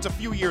 LeBron's a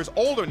few years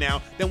older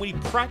now than when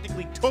he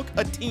practically took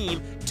a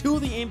team to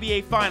the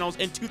NBA Finals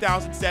in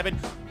 2007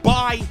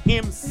 by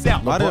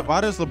himself.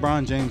 Why does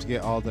LeBron James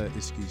get all the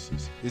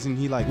excuses? Isn't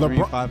he like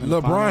 3-5 in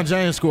the LeBron finals?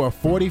 James scored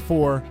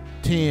 44,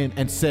 10,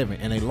 and 7,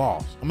 and they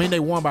lost. I mean, they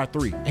won by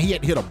 3, and he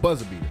had to hit a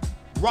buzzer beater.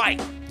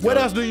 Right. What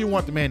else do you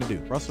want the man to do?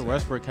 Russell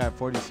Westbrook had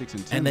 46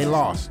 and 10. And they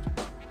lost.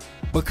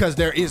 Because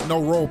there is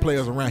no role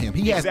players around him.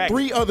 He has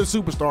 3 other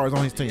superstars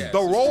on his team. The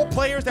role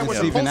players that were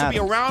supposed to be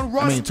around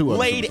Russ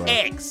laid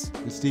eggs.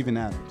 And Steven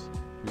Adams.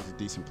 He's a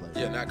decent player.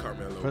 Yeah, not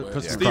Carmelo.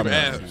 Steven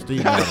Adams.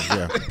 Steven Adams,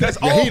 yeah. That's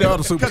he the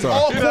other superstar.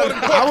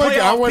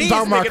 I wasn't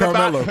talking about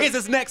Carmelo. Is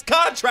his next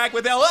contract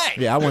with LA?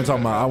 Yeah, I wasn't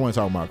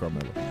talking about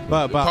Carmelo.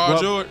 But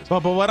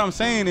what I'm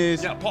saying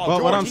is,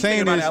 what I'm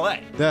saying is, LA.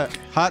 the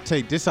hot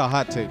take. This is a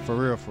hot take for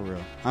real.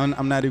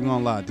 I'm not even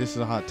gonna lie. This is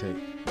a hot take.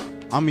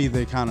 I'm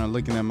either kind of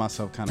looking at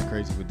myself kind of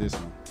crazy with this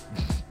one.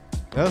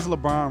 Does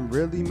LeBron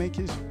really make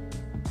his?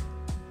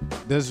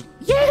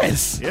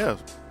 Yes. Yeah.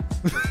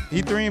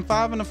 He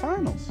 3-5 in the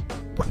finals.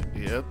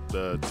 Yep,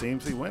 the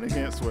teams he went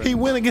against were. He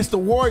went against the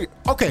Warriors.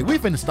 Okay, we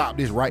finna stop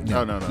this right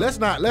now. No. Let's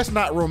not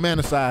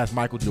romanticize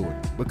Michael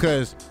Jordan,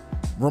 because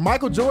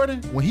Michael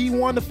Jordan, when he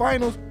won the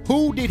finals,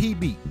 who did he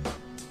beat?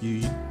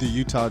 The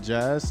Utah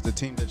Jazz, the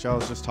team that y'all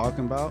was just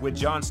talking about. With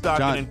John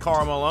Stockton and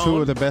Karl Malone.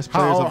 2 of the best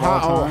players of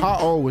all time. How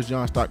old was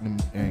John Stockton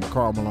and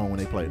Karl Malone when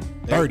they played?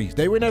 30s.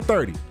 They were in their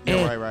 30s.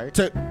 Yeah, right.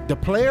 The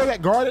player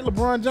that guarded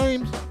LeBron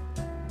James,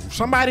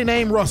 somebody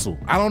named Russell.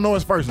 I don't know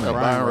his first name.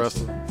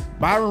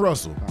 Byron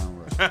Russell.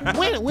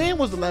 When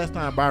was the last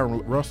time Byron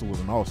Russell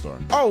was an All-Star?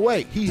 Oh,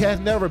 wait. He has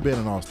never been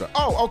an All-Star.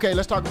 Oh, okay.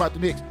 Let's talk about the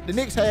Knicks. The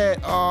Knicks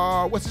had,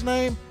 what's his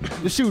name?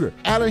 The shooter,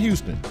 Allen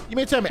Houston. You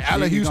mean tell me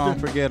Allen Houston? Don't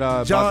forget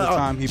about the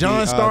time he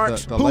John beat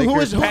Starks. the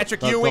Lakers.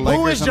 Patrick Ewing.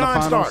 Who is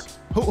John Starks?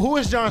 Who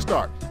is John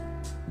Starks?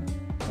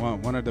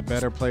 One of the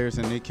better players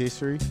in Knicks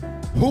history.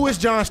 Who is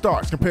John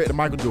Starks compared to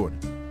Michael Jordan?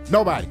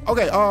 Nobody.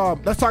 Okay,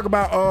 let's talk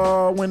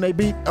about when they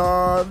beat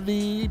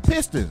the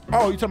Pistons.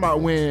 Oh, you talking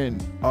about when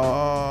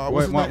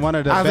one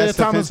of the best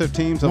defensive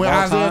teams of all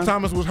time? When Isaiah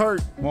Thomas was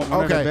hurt. One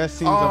of the best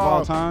teams of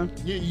all time.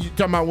 You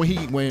talking about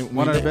when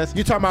one of the best?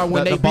 You talking about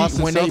when they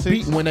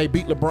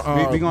beat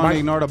LeBron? We gonna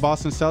ignore the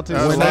Boston Celtics,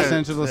 the Los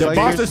Angeles Lakers. The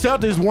Boston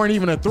Celtics weren't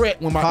even a threat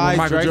when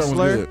Michael Jordan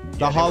was good.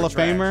 The Hall of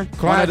Famer,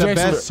 one of the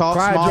best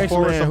small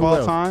forwards of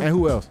all time. And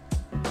who else?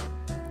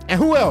 And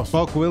who else?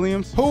 Buck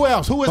Williams. Who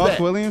else? Who is that? Buck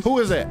Williams. Who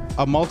is that?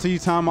 A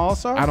multi-time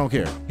All-Star? I don't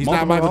care. He's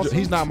not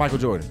Michael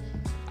Jordan.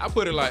 I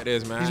put it like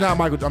this, man. He's not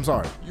Michael. I'm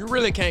sorry. You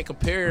really can't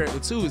compare the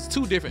two. It's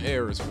 2 different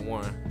eras for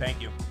one.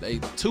 Thank you. They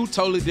 2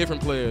 totally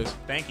different players.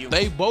 Thank you.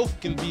 They both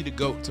can be the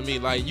GOAT to me.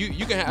 Like you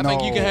can have, I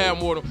think you can have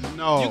more than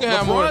no. You can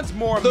have LeBron's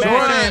more. LeBron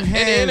at the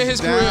end of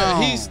his career,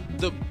 he's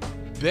the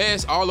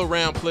best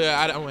all-around player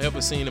I don't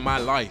ever seen in my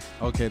life.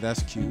 Okay,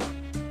 that's cute.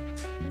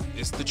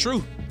 It's the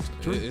truth.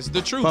 It's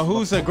the truth. But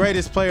who's the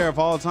greatest player of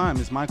all time?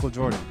 It's Michael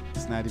Jordan.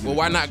 It's not even. Well,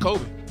 why not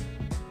Kobe?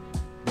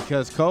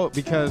 Because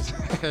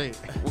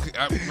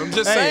I'm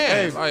just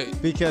saying.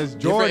 Because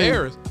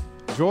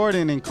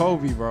Jordan and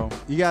Kobe, bro,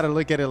 you got to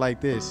look at it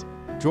like this.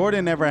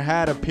 Jordan never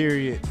had a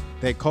period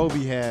that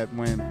Kobe had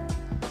when,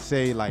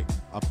 say, like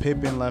a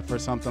Pippen left or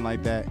something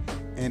like that,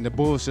 and the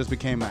Bulls just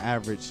became an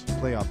average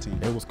playoff team.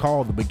 It was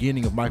called the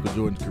beginning of Michael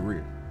Jordan's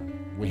career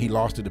when he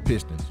lost to the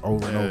Pistons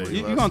over and over.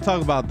 You're gonna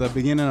talk about the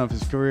beginning of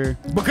his career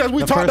because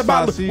we talked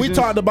about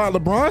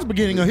LeBron's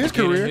beginning of his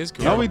career.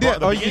 No, we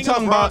did. Oh, you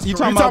talking about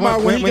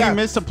when he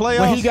missed the playoffs?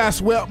 When he got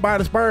swept by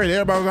the Spurs,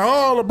 everybody was like,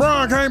 "Oh,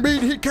 LeBron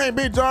can't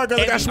beat Jordan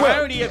because he got swept." The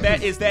irony of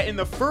that is that in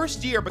the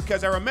first year,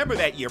 because I remember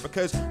that year,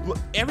 because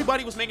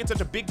everybody was making such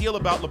a big deal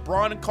about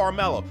LeBron and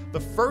Carmelo. The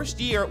first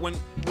year when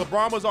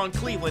LeBron was on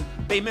Cleveland,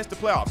 they missed the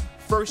playoffs.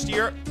 First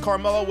year,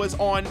 Carmelo was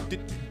on the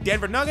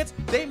Denver Nuggets.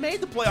 They made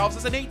the playoffs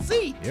as an 8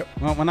 seed. Yep.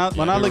 Well, when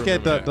I look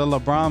at the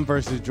LeBron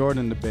versus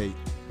Jordan debate,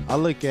 I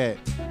look at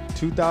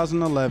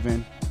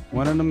 2011,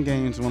 one of them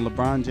games when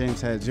LeBron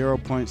James had 0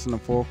 points in the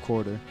fourth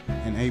quarter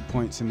and 8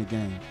 points in the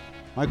game.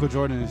 Michael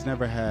Jordan has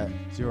never had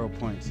 0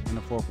 points in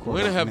the fourth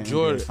quarter. When have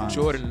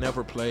Jordan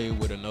never played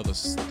with another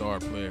star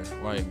player?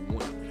 Like,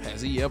 has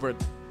he ever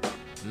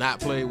not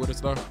played with a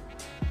star?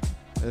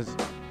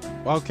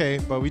 Okay,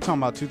 but we talking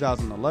about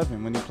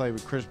 2011 when he played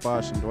with Chris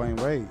Bosh and Dwayne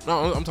Wade.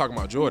 No, I'm talking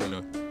about Jordan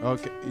though.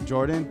 Okay,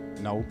 Jordan?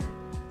 No.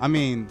 I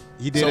mean,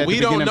 he did. So we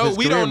don't know.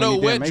 We don't know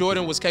what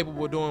Jordan was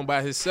capable of doing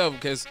by himself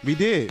because we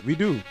do.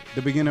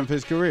 The beginning of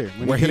his career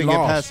when he couldn't get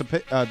past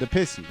the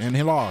Pistons, and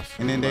he lost.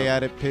 And then they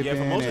added Pippen,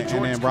 and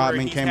then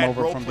Rodman came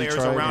over from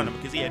Detroit. Around him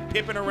because he had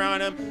Pippen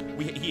around him.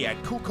 He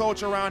had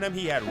Kukoc around him.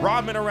 He had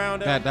Rodman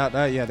around him.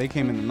 Yeah, they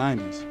came in the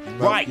 90s.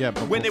 Right. Yeah,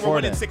 but when they were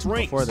winning 6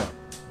 rings. Before that.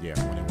 Yeah,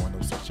 when they won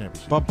those 6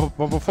 championships.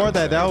 But before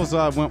that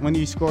was when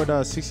he scored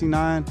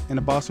 69 in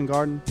the Boston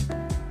Garden.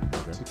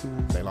 Okay.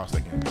 69. They lost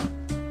that game.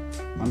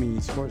 I mean,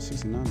 he scored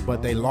 69.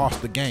 But they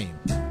lost the game.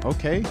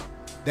 Okay.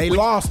 They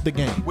lost the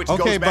game. Which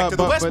goes back to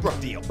the Westbrook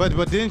deal. But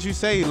didn't you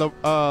say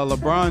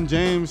LeBron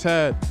James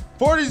had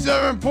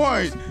 47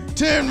 points,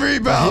 10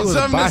 rebounds,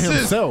 7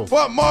 assists?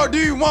 What more do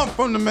you want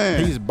from the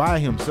man? He's by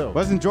himself.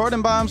 Wasn't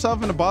Jordan by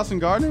himself in the Boston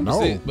Garden?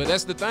 No. But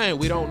that's the thing.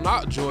 We don't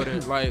knock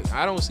Jordan. Like,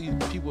 I don't see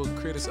people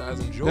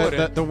criticizing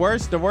Jordan. The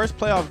worst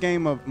playoff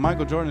game of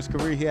Michael Jordan's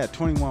career, he had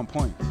 21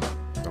 points.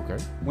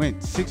 Okay.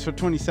 Went 6 for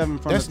 27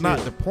 from That's not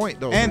the point,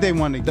 though. And they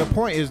won the game. The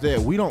point is that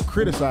we don't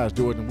criticize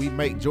Jordan. We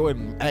make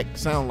Jordan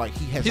sound like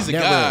he has He's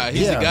never. A guy.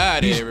 He's a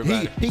guy to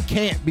everybody. He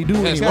can't be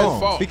doing it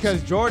wrong.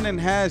 Because Jordan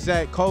has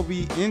that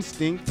Kobe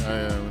instinct.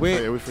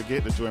 We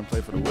forget that Jordan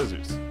played for the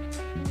Wizards.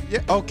 Yeah,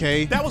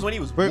 okay. That was when he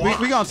was We're going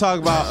to talk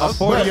about a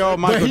 40-year-old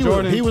Michael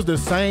Jordan. He was the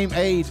same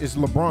age as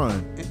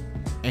LeBron,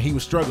 and he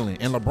was struggling.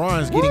 And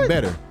LeBron's getting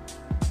better.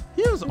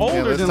 He was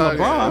older than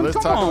LeBron.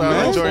 Come on,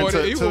 man. Jordan,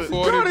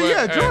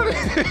 Jordan.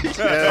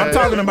 I'm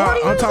talking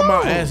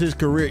about as his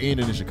career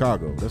ended in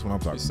Chicago. That's what I'm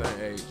talking about.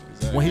 Same age.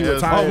 When he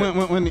retired.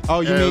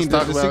 You mean the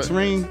 6th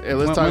ring?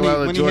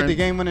 When he hit the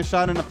game-winning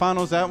shot in the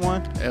finals, that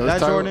one?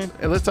 Jordan?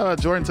 And let's talk about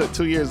Jordan took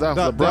 2 years off.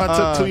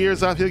 LeBron took 2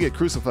 years off. He'll get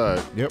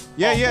crucified. Yep.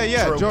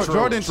 Yeah.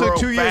 Jordan took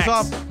 2 years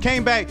off,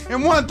 came back,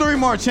 and won 3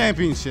 more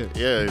championships.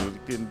 Yeah.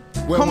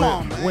 Come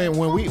on, man.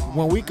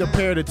 When we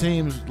compare the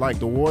teams like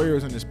the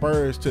Warriors and the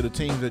Spurs to the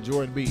teams that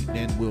Jordan beat,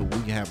 then we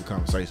can have a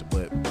conversation.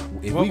 But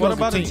what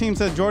about the teams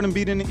that Jordan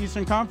beat in the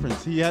Eastern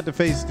Conference? He had to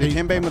face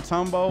Dikembe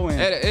Mutombo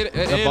and at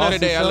the end of the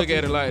day, I look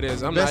at it like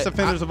this: best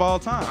defenders of all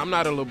time. I'm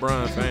not a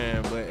LeBron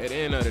fan, but at the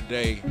end of the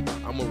day,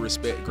 I'm gonna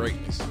respect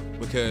greatness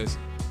because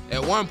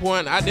at one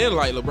point I didn't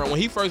like LeBron. When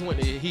he first went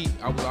to the Heat,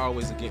 I was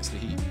always against the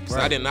Heat because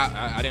I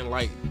didn't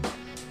like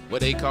what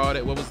they called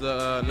it. What was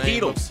the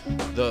name? Heatles.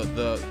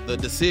 The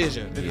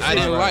decision. I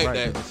didn't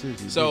like that.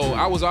 So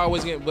I was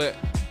always getting, but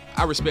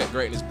I respect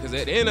greatness because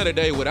at the end of the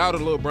day, without a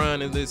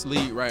LeBron in this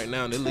league right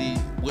now, the league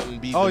wouldn't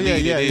be the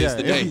league it is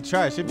today. It'd be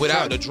trash.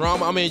 Without the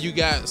drama, I mean, you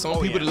got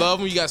some people that love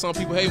him, you got some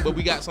people hate him, but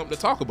we got something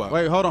to talk about.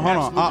 Wait, hold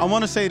on. I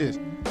want to say this.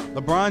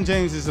 LeBron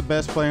James is the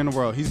best player in the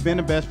world. He's been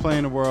the best player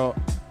in the world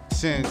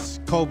since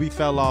Kobe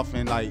fell off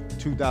in like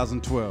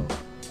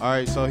 2012. All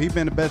right, so he's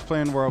been the best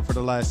player in the world for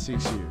the last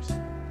 6 years.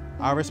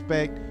 I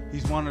respect.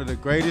 He's one of the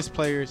greatest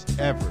players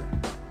ever.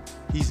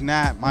 He's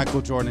not Michael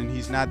Jordan.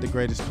 He's not the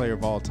greatest player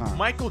of all time.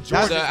 Michael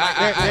Jordan.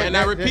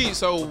 I repeat.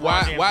 So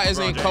why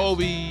isn't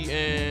Kobe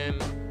and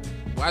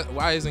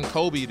why isn't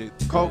Kobe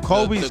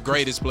the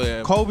greatest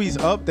player? Kobe's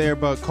up there,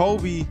 but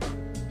Kobe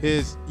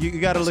is.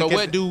 You got to look. So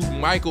what do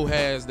Michael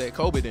has that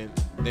Kobe didn't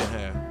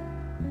have?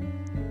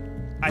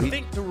 I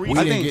think the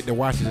reason we didn't get to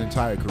watch his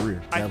entire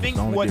career. I think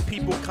what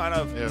people kind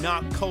of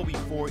knock Kobe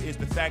for is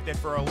the fact that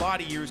for a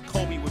lot of years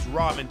Kobe was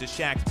Robin to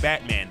Shaq's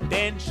Batman.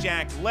 Then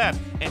Shaq left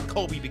and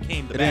Kobe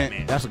became the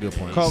Batman. That's a good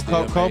point.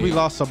 Kobe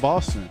lost to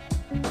Boston.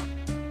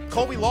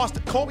 Kobe lost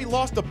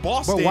to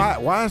Boston.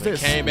 But why is that?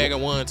 Came back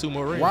and won 2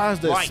 more rings. Why is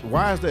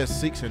that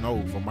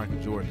 6-0 for Michael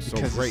Jordan so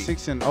because great?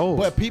 6-0.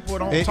 But people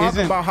don't talk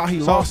about how he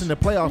lost in the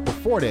playoffs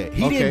before that.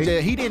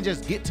 He didn't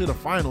just get to the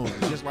finals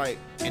just like,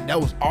 and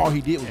that was all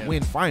he did was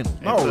win finals.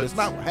 No, that's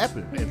not what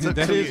happened.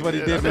 That is what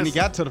he did when he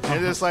got to the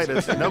finals. It's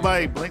just like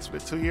nobody blinks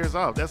with 2 years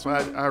off. That's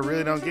why I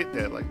really don't get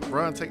that. Like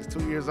LeBron takes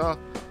 2 years off.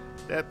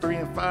 That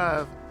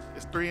 3-5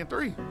 is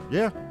 3-3.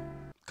 Yeah.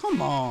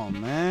 Come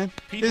on, man.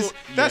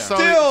 That's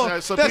still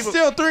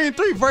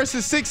 3-3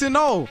 versus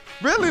 6-0.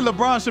 Really,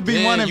 LeBron should be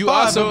 1-5. You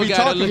also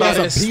got to look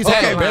at he's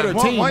had a better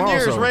team. One year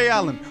also. is Ray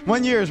Allen.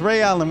 1 year is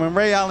Ray Allen. When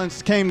Ray Allen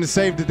came to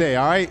save the day,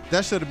 all right,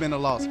 that should have been a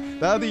loss.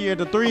 The other year,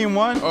 the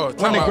 3-1. Oh,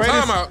 when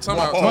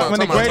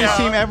the greatest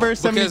team ever.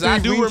 Because I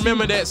do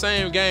remember that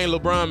same game.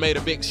 LeBron made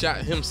a big shot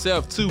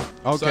himself too.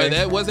 Okay, so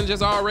that wasn't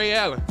just all Ray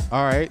Allen.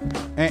 All right,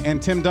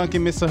 and Tim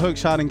Duncan missed a hook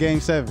shot in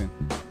Game 7.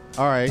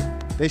 All right,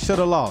 they should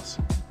have lost.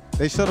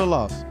 All right,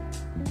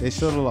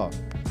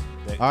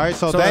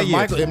 so that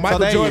year. If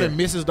Michael Jordan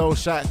misses those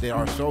shots that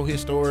are so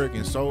historic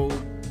and so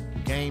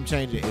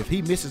game-changing, if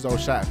he misses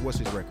those shots, what's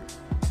his record?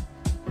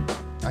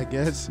 I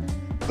guess,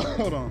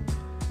 hold on.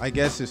 I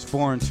guess it's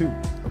 4-2.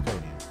 Okay,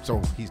 then.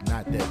 So he's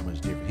not that much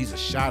different. He's a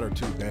shot or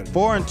two better.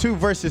 4-2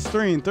 versus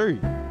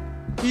 3-3.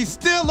 He's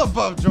still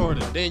above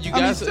Jordan. Then you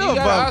got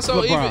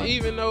also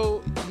even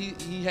though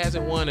he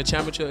hasn't won a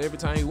championship every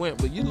time he went,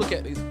 but you look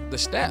at the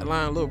stat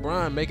line,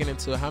 LeBron making it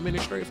to how many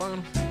straight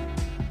finals?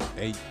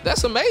 8.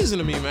 That's amazing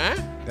to me,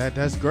 man.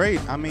 That's great.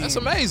 I mean, that's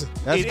amazing.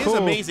 That's it cool. Is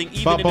amazing.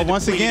 Even but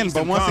once again,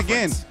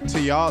 to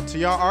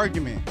y'all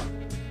argument.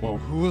 Well,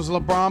 who was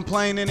LeBron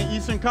playing in the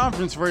Eastern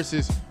Conference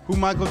versus who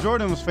Michael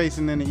Jordan was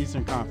facing in the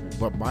Eastern Conference?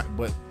 But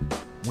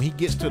when he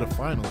gets to the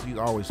finals, he's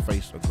always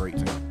faced a great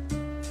team.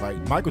 Like,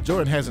 Michael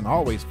Jordan hasn't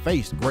always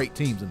faced great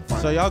teams in the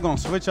finals. So y'all gonna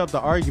switch up the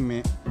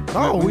argument?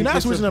 No, we're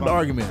not switching up the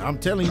argument. I'm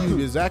telling you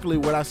exactly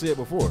what I said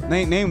before.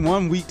 Name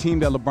one weak team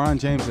that LeBron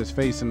James has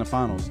faced in the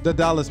finals. The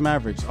Dallas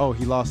Mavericks. Oh,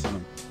 he lost to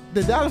them.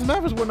 The Dallas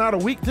Mavericks were not a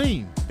weak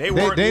team. They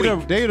weren't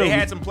weak. They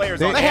had some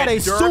players on. They had a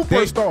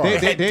superstar.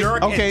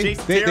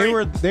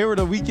 They were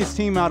the weakest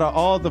team out of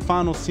all the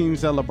finals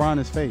teams that LeBron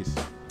has faced.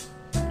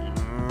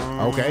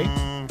 Okay.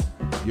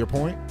 Your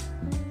point?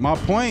 My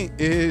point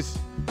is,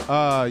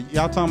 y'all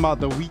talking about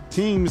the weak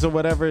teams or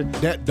whatever.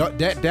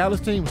 That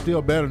Dallas team was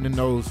still better than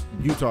those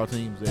Utah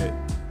teams that.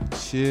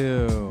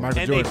 Chill.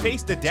 They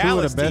faced the Dallas team. Two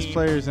of the best team,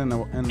 players in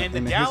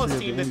the Dallas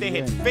team that they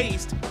had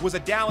faced was a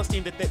Dallas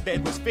team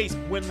that was faced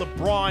when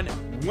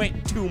LeBron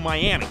went to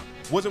Miami.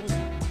 Was it?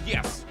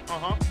 Yes.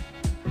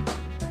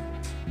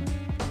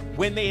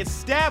 When they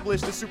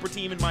established the super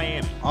team in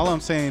Miami. All I'm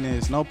saying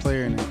is no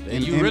player in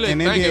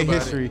NBA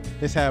history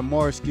has had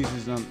more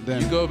excuses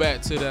than you go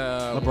back to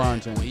the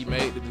LeBron James. When he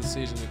made the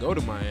decision to go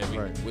to Miami,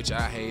 which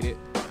I hated.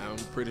 I'm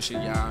pretty sure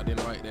y'all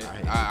didn't like that.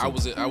 I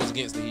was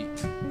against the Heat.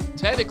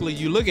 Technically,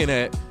 you looking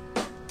at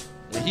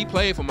when he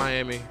played for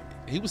Miami,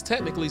 he was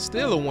technically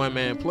still a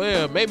one-man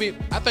player. Maybe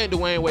I think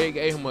Dwayne Wade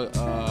gave him a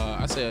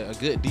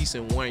good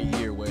decent 1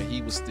 year where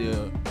he was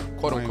still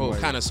quote unquote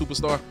kind of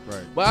superstar.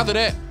 Right. But after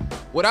that,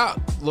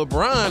 without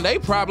LeBron, they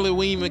probably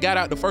wouldn't even got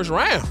out the first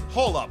round.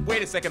 Hold up,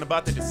 wait a second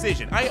about the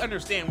decision. I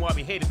understand why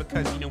we hate it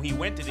because he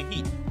went to the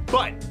Heat.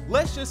 But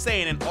let's just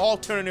say in an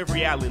alternative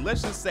reality,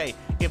 let's just say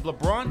if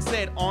LeBron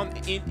said on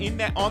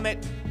that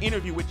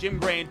interview with Jim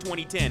Gray in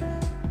 2010,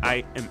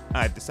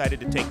 I've decided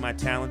to take my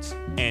talents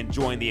and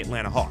join the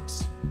Atlanta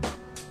Hawks.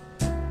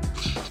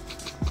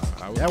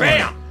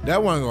 Bam!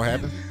 That wasn't gonna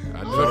happen.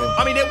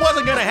 I mean, it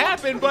wasn't gonna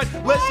happen, but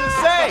let's just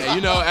say.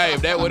 Hey,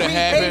 if that would have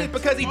happened,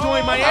 because he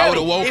joined Miami, I would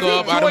have woke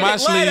up out of my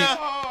sleep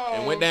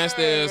and went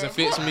downstairs and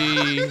fixed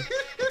me a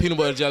peanut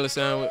butter jelly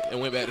sandwich and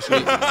went back to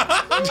sleep.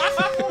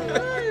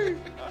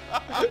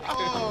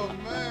 Oh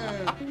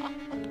man.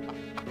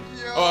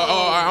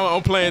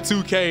 I'm playing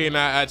 2K and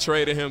I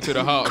traded him to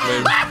the Hawks,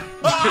 baby.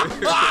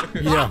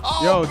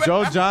 Yo,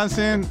 Joe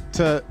Johnson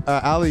to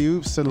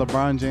alley-oops to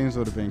LeBron James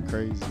would have been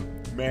crazy.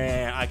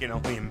 Man, I can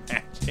only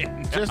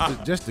imagine.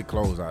 Just to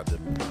close out the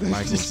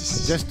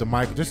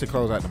Michael, just to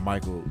close out the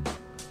Michael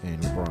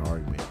and LeBron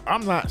argument.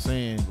 I'm not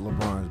saying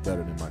LeBron is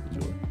better than Michael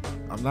Jordan.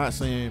 I'm not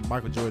saying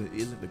Michael Jordan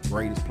isn't the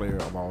greatest player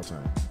of all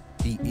time.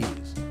 He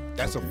is.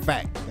 That's a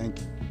fact. Thank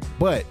you.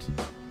 But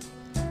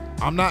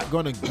I'm not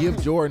gonna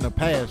give Jordan a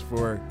pass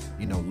for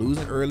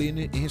losing early in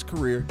his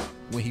career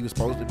when he was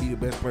supposed to be the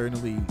best player in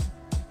the league,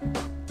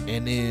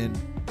 and then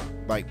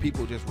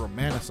people just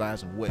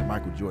romanticizing what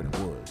Michael Jordan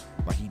was.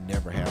 Like he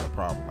never had a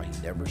problem. Like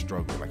he never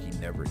struggled. Like he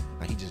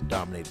just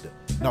dominated.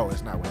 No,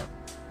 that's not what happened.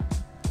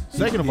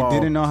 Second of all, he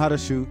didn't know how to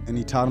shoot, and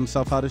he taught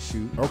himself how to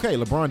shoot. Okay,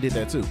 LeBron did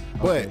that too.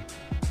 Okay.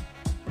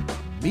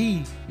 But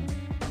me,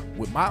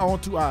 with my own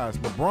two eyes,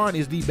 LeBron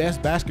is the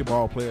best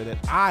basketball player that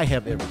I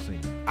have ever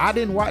seen. I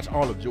didn't watch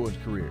all of Jordan's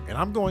career, and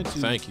I'm going to.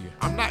 Thank you.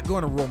 I'm not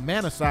going to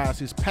romanticize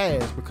his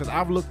past because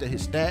I've looked at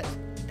his stats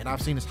and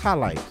I've seen his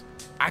highlights.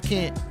 I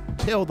can't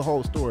tell the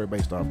whole story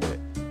based off that.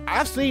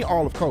 I've seen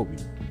all of Kobe.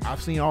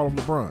 I've seen all of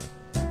LeBron.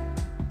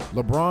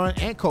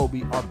 LeBron and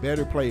Kobe are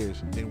better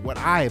players than what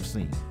I have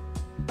seen.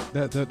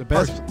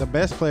 The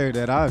best player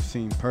that I've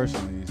seen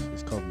personally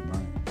is Kobe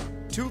Bryant.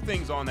 Two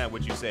things on that,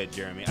 what you said,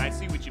 Jeremy. I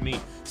see what you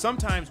mean.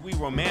 Sometimes we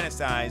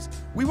romanticize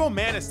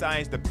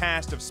the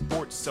past of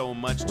sports so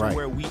much to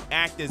where we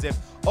act as if,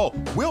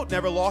 Wilt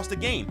never lost a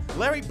game.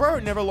 Larry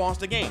Bird never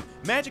lost a game.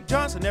 Magic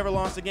Johnson never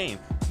lost a game.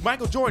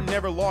 Michael Jordan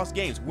never lost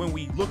games when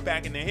we look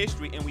back in their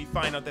history and we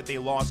find out that they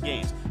lost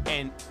games.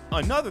 And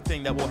another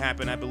thing that will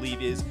happen, I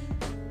believe, is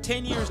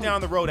 10 years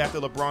down the road after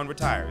LeBron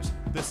retires,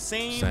 the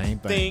same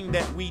thing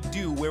that we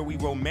do where we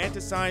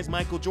romanticize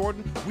Michael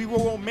Jordan, we will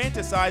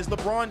romanticize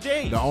LeBron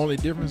James. The only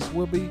difference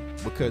will be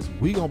because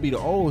we gonna be the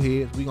old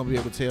heads, we gonna be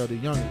able to tell the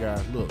younger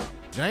guys, look,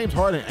 James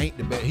Harden ain't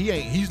the best.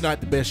 He's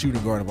not the best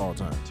shooting guard of all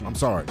time. I'm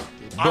sorry.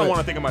 I don't want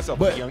to think of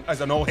myself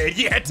as an old head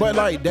yet. But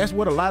like that's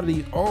what a lot of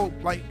these old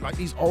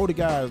these older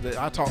guys that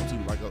I talk to,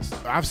 like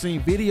I've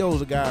seen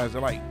videos of guys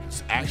that like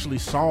actually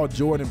saw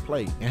Jordan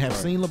play and have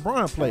seen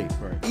LeBron play.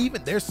 Right.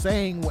 Even they're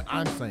saying what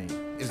I'm saying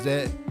is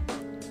that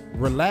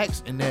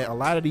relax, and that a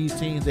lot of these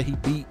teams that he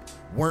beat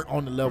weren't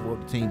on the level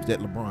of the teams that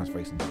LeBron's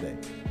facing today.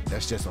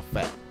 That's just a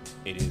fact.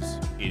 It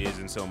is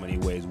in so many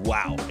ways.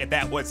 Wow. And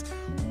that was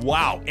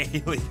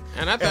Alien.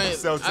 And I think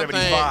episode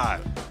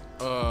 75.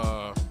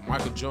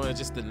 Michael Jordan,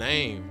 just the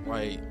name,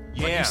 like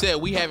you said,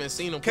 we haven't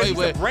seen him play,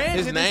 but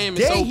his name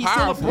is so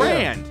powerful. Still a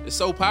brand. It's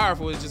so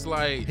powerful. It's just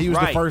like he was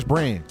the first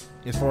brand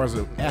as far as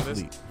an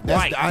athlete.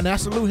 And I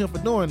salute him for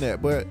doing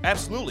that. But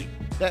absolutely,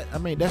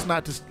 that's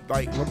not just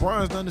like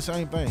LeBron's done the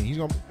same thing. He's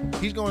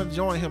going to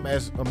join him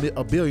as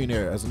a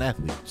billionaire as an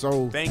athlete.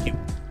 So thank you.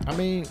 I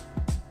mean,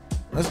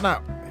 let's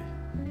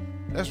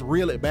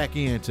reel it back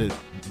into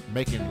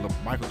making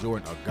Michael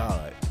Jordan a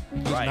god.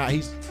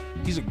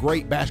 He's a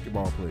great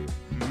basketball player.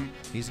 Mm-hmm.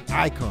 He's an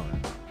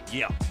icon.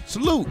 Yeah.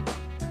 Salute.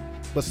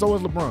 But so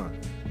is LeBron.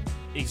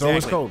 Exactly. So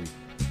is Kobe.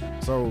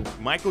 So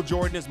Michael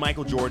Jordan is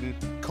Michael Jordan.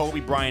 Kobe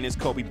Bryant is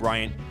Kobe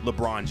Bryant.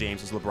 LeBron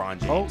James is LeBron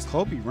James.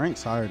 Kobe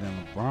ranks higher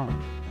than LeBron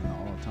in the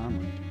all-time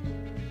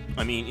rankings.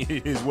 I mean,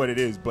 it is what it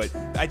is, but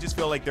I just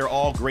feel like they're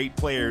all great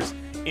players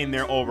in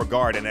their own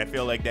regard, and I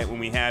feel like that when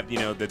we have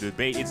the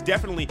debate, it's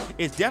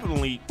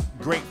definitely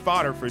great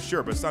fodder for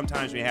sure. But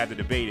sometimes when you have the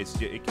debate,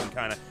 it can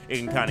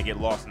kind of get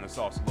lost in the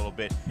sauce a little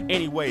bit.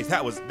 Anyways,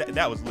 that was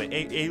lit.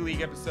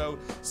 A-League episode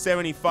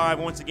 75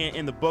 once again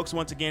in the books.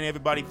 Once again,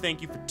 everybody,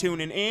 thank you for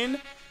tuning in.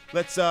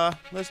 Let's do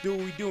what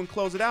we do and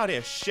close it out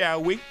here,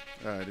 shall we?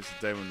 All right, this is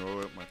David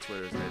Norwood. My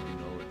Twitter is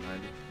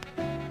Norwood90.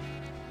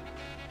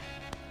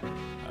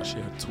 I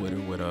share Twitter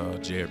with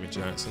Jeremy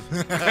Johnson.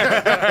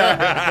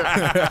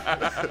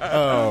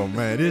 Oh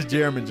man, this is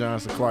Jeremy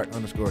Johnson,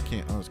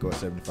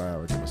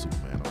 Clark_Kent_75. Get my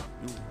Superman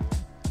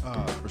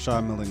on.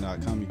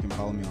 RashadMilling.com. You can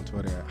follow me on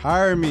Twitter at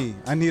Hire Me.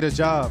 I need a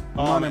job.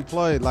 I'm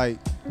unemployed. I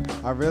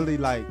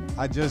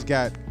just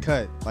got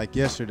cut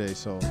yesterday,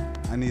 so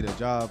I need a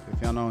job.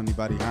 If y'all know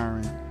anybody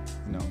hiring,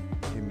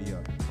 hit me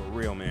up. For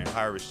real, man.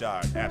 Hire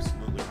Rashad.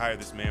 Absolutely. Hire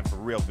this man for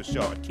real, for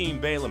sure.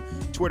 Akeem Balaam,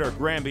 Twitter,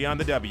 Grand Beyond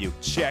the W.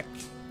 Check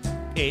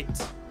it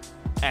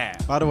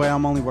out. By the way,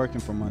 I'm only working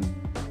for money.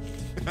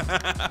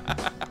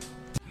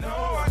 No,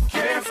 I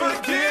can't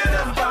forget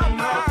about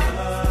my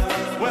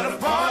where the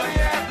party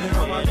at.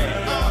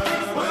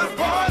 Where the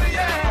party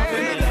at.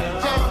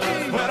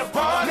 Where the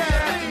party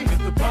at.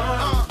 The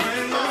party.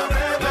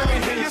 Let me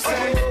hear you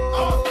say.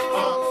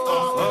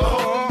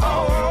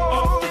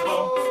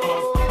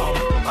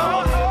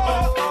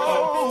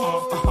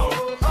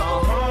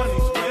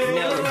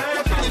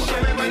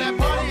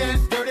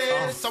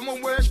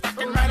 Someone wears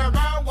fucking right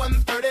around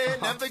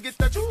 1:30. Never gets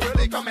that you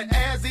really coming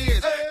as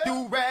is.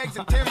 Do rags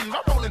and Timbs, I'm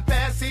rolling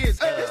past his.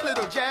 This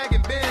little Jag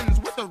and Benz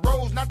with the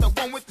rose, not the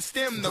one with the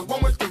stem, the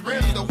one with the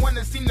rim, the one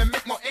that seemed to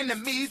make more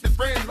enemies.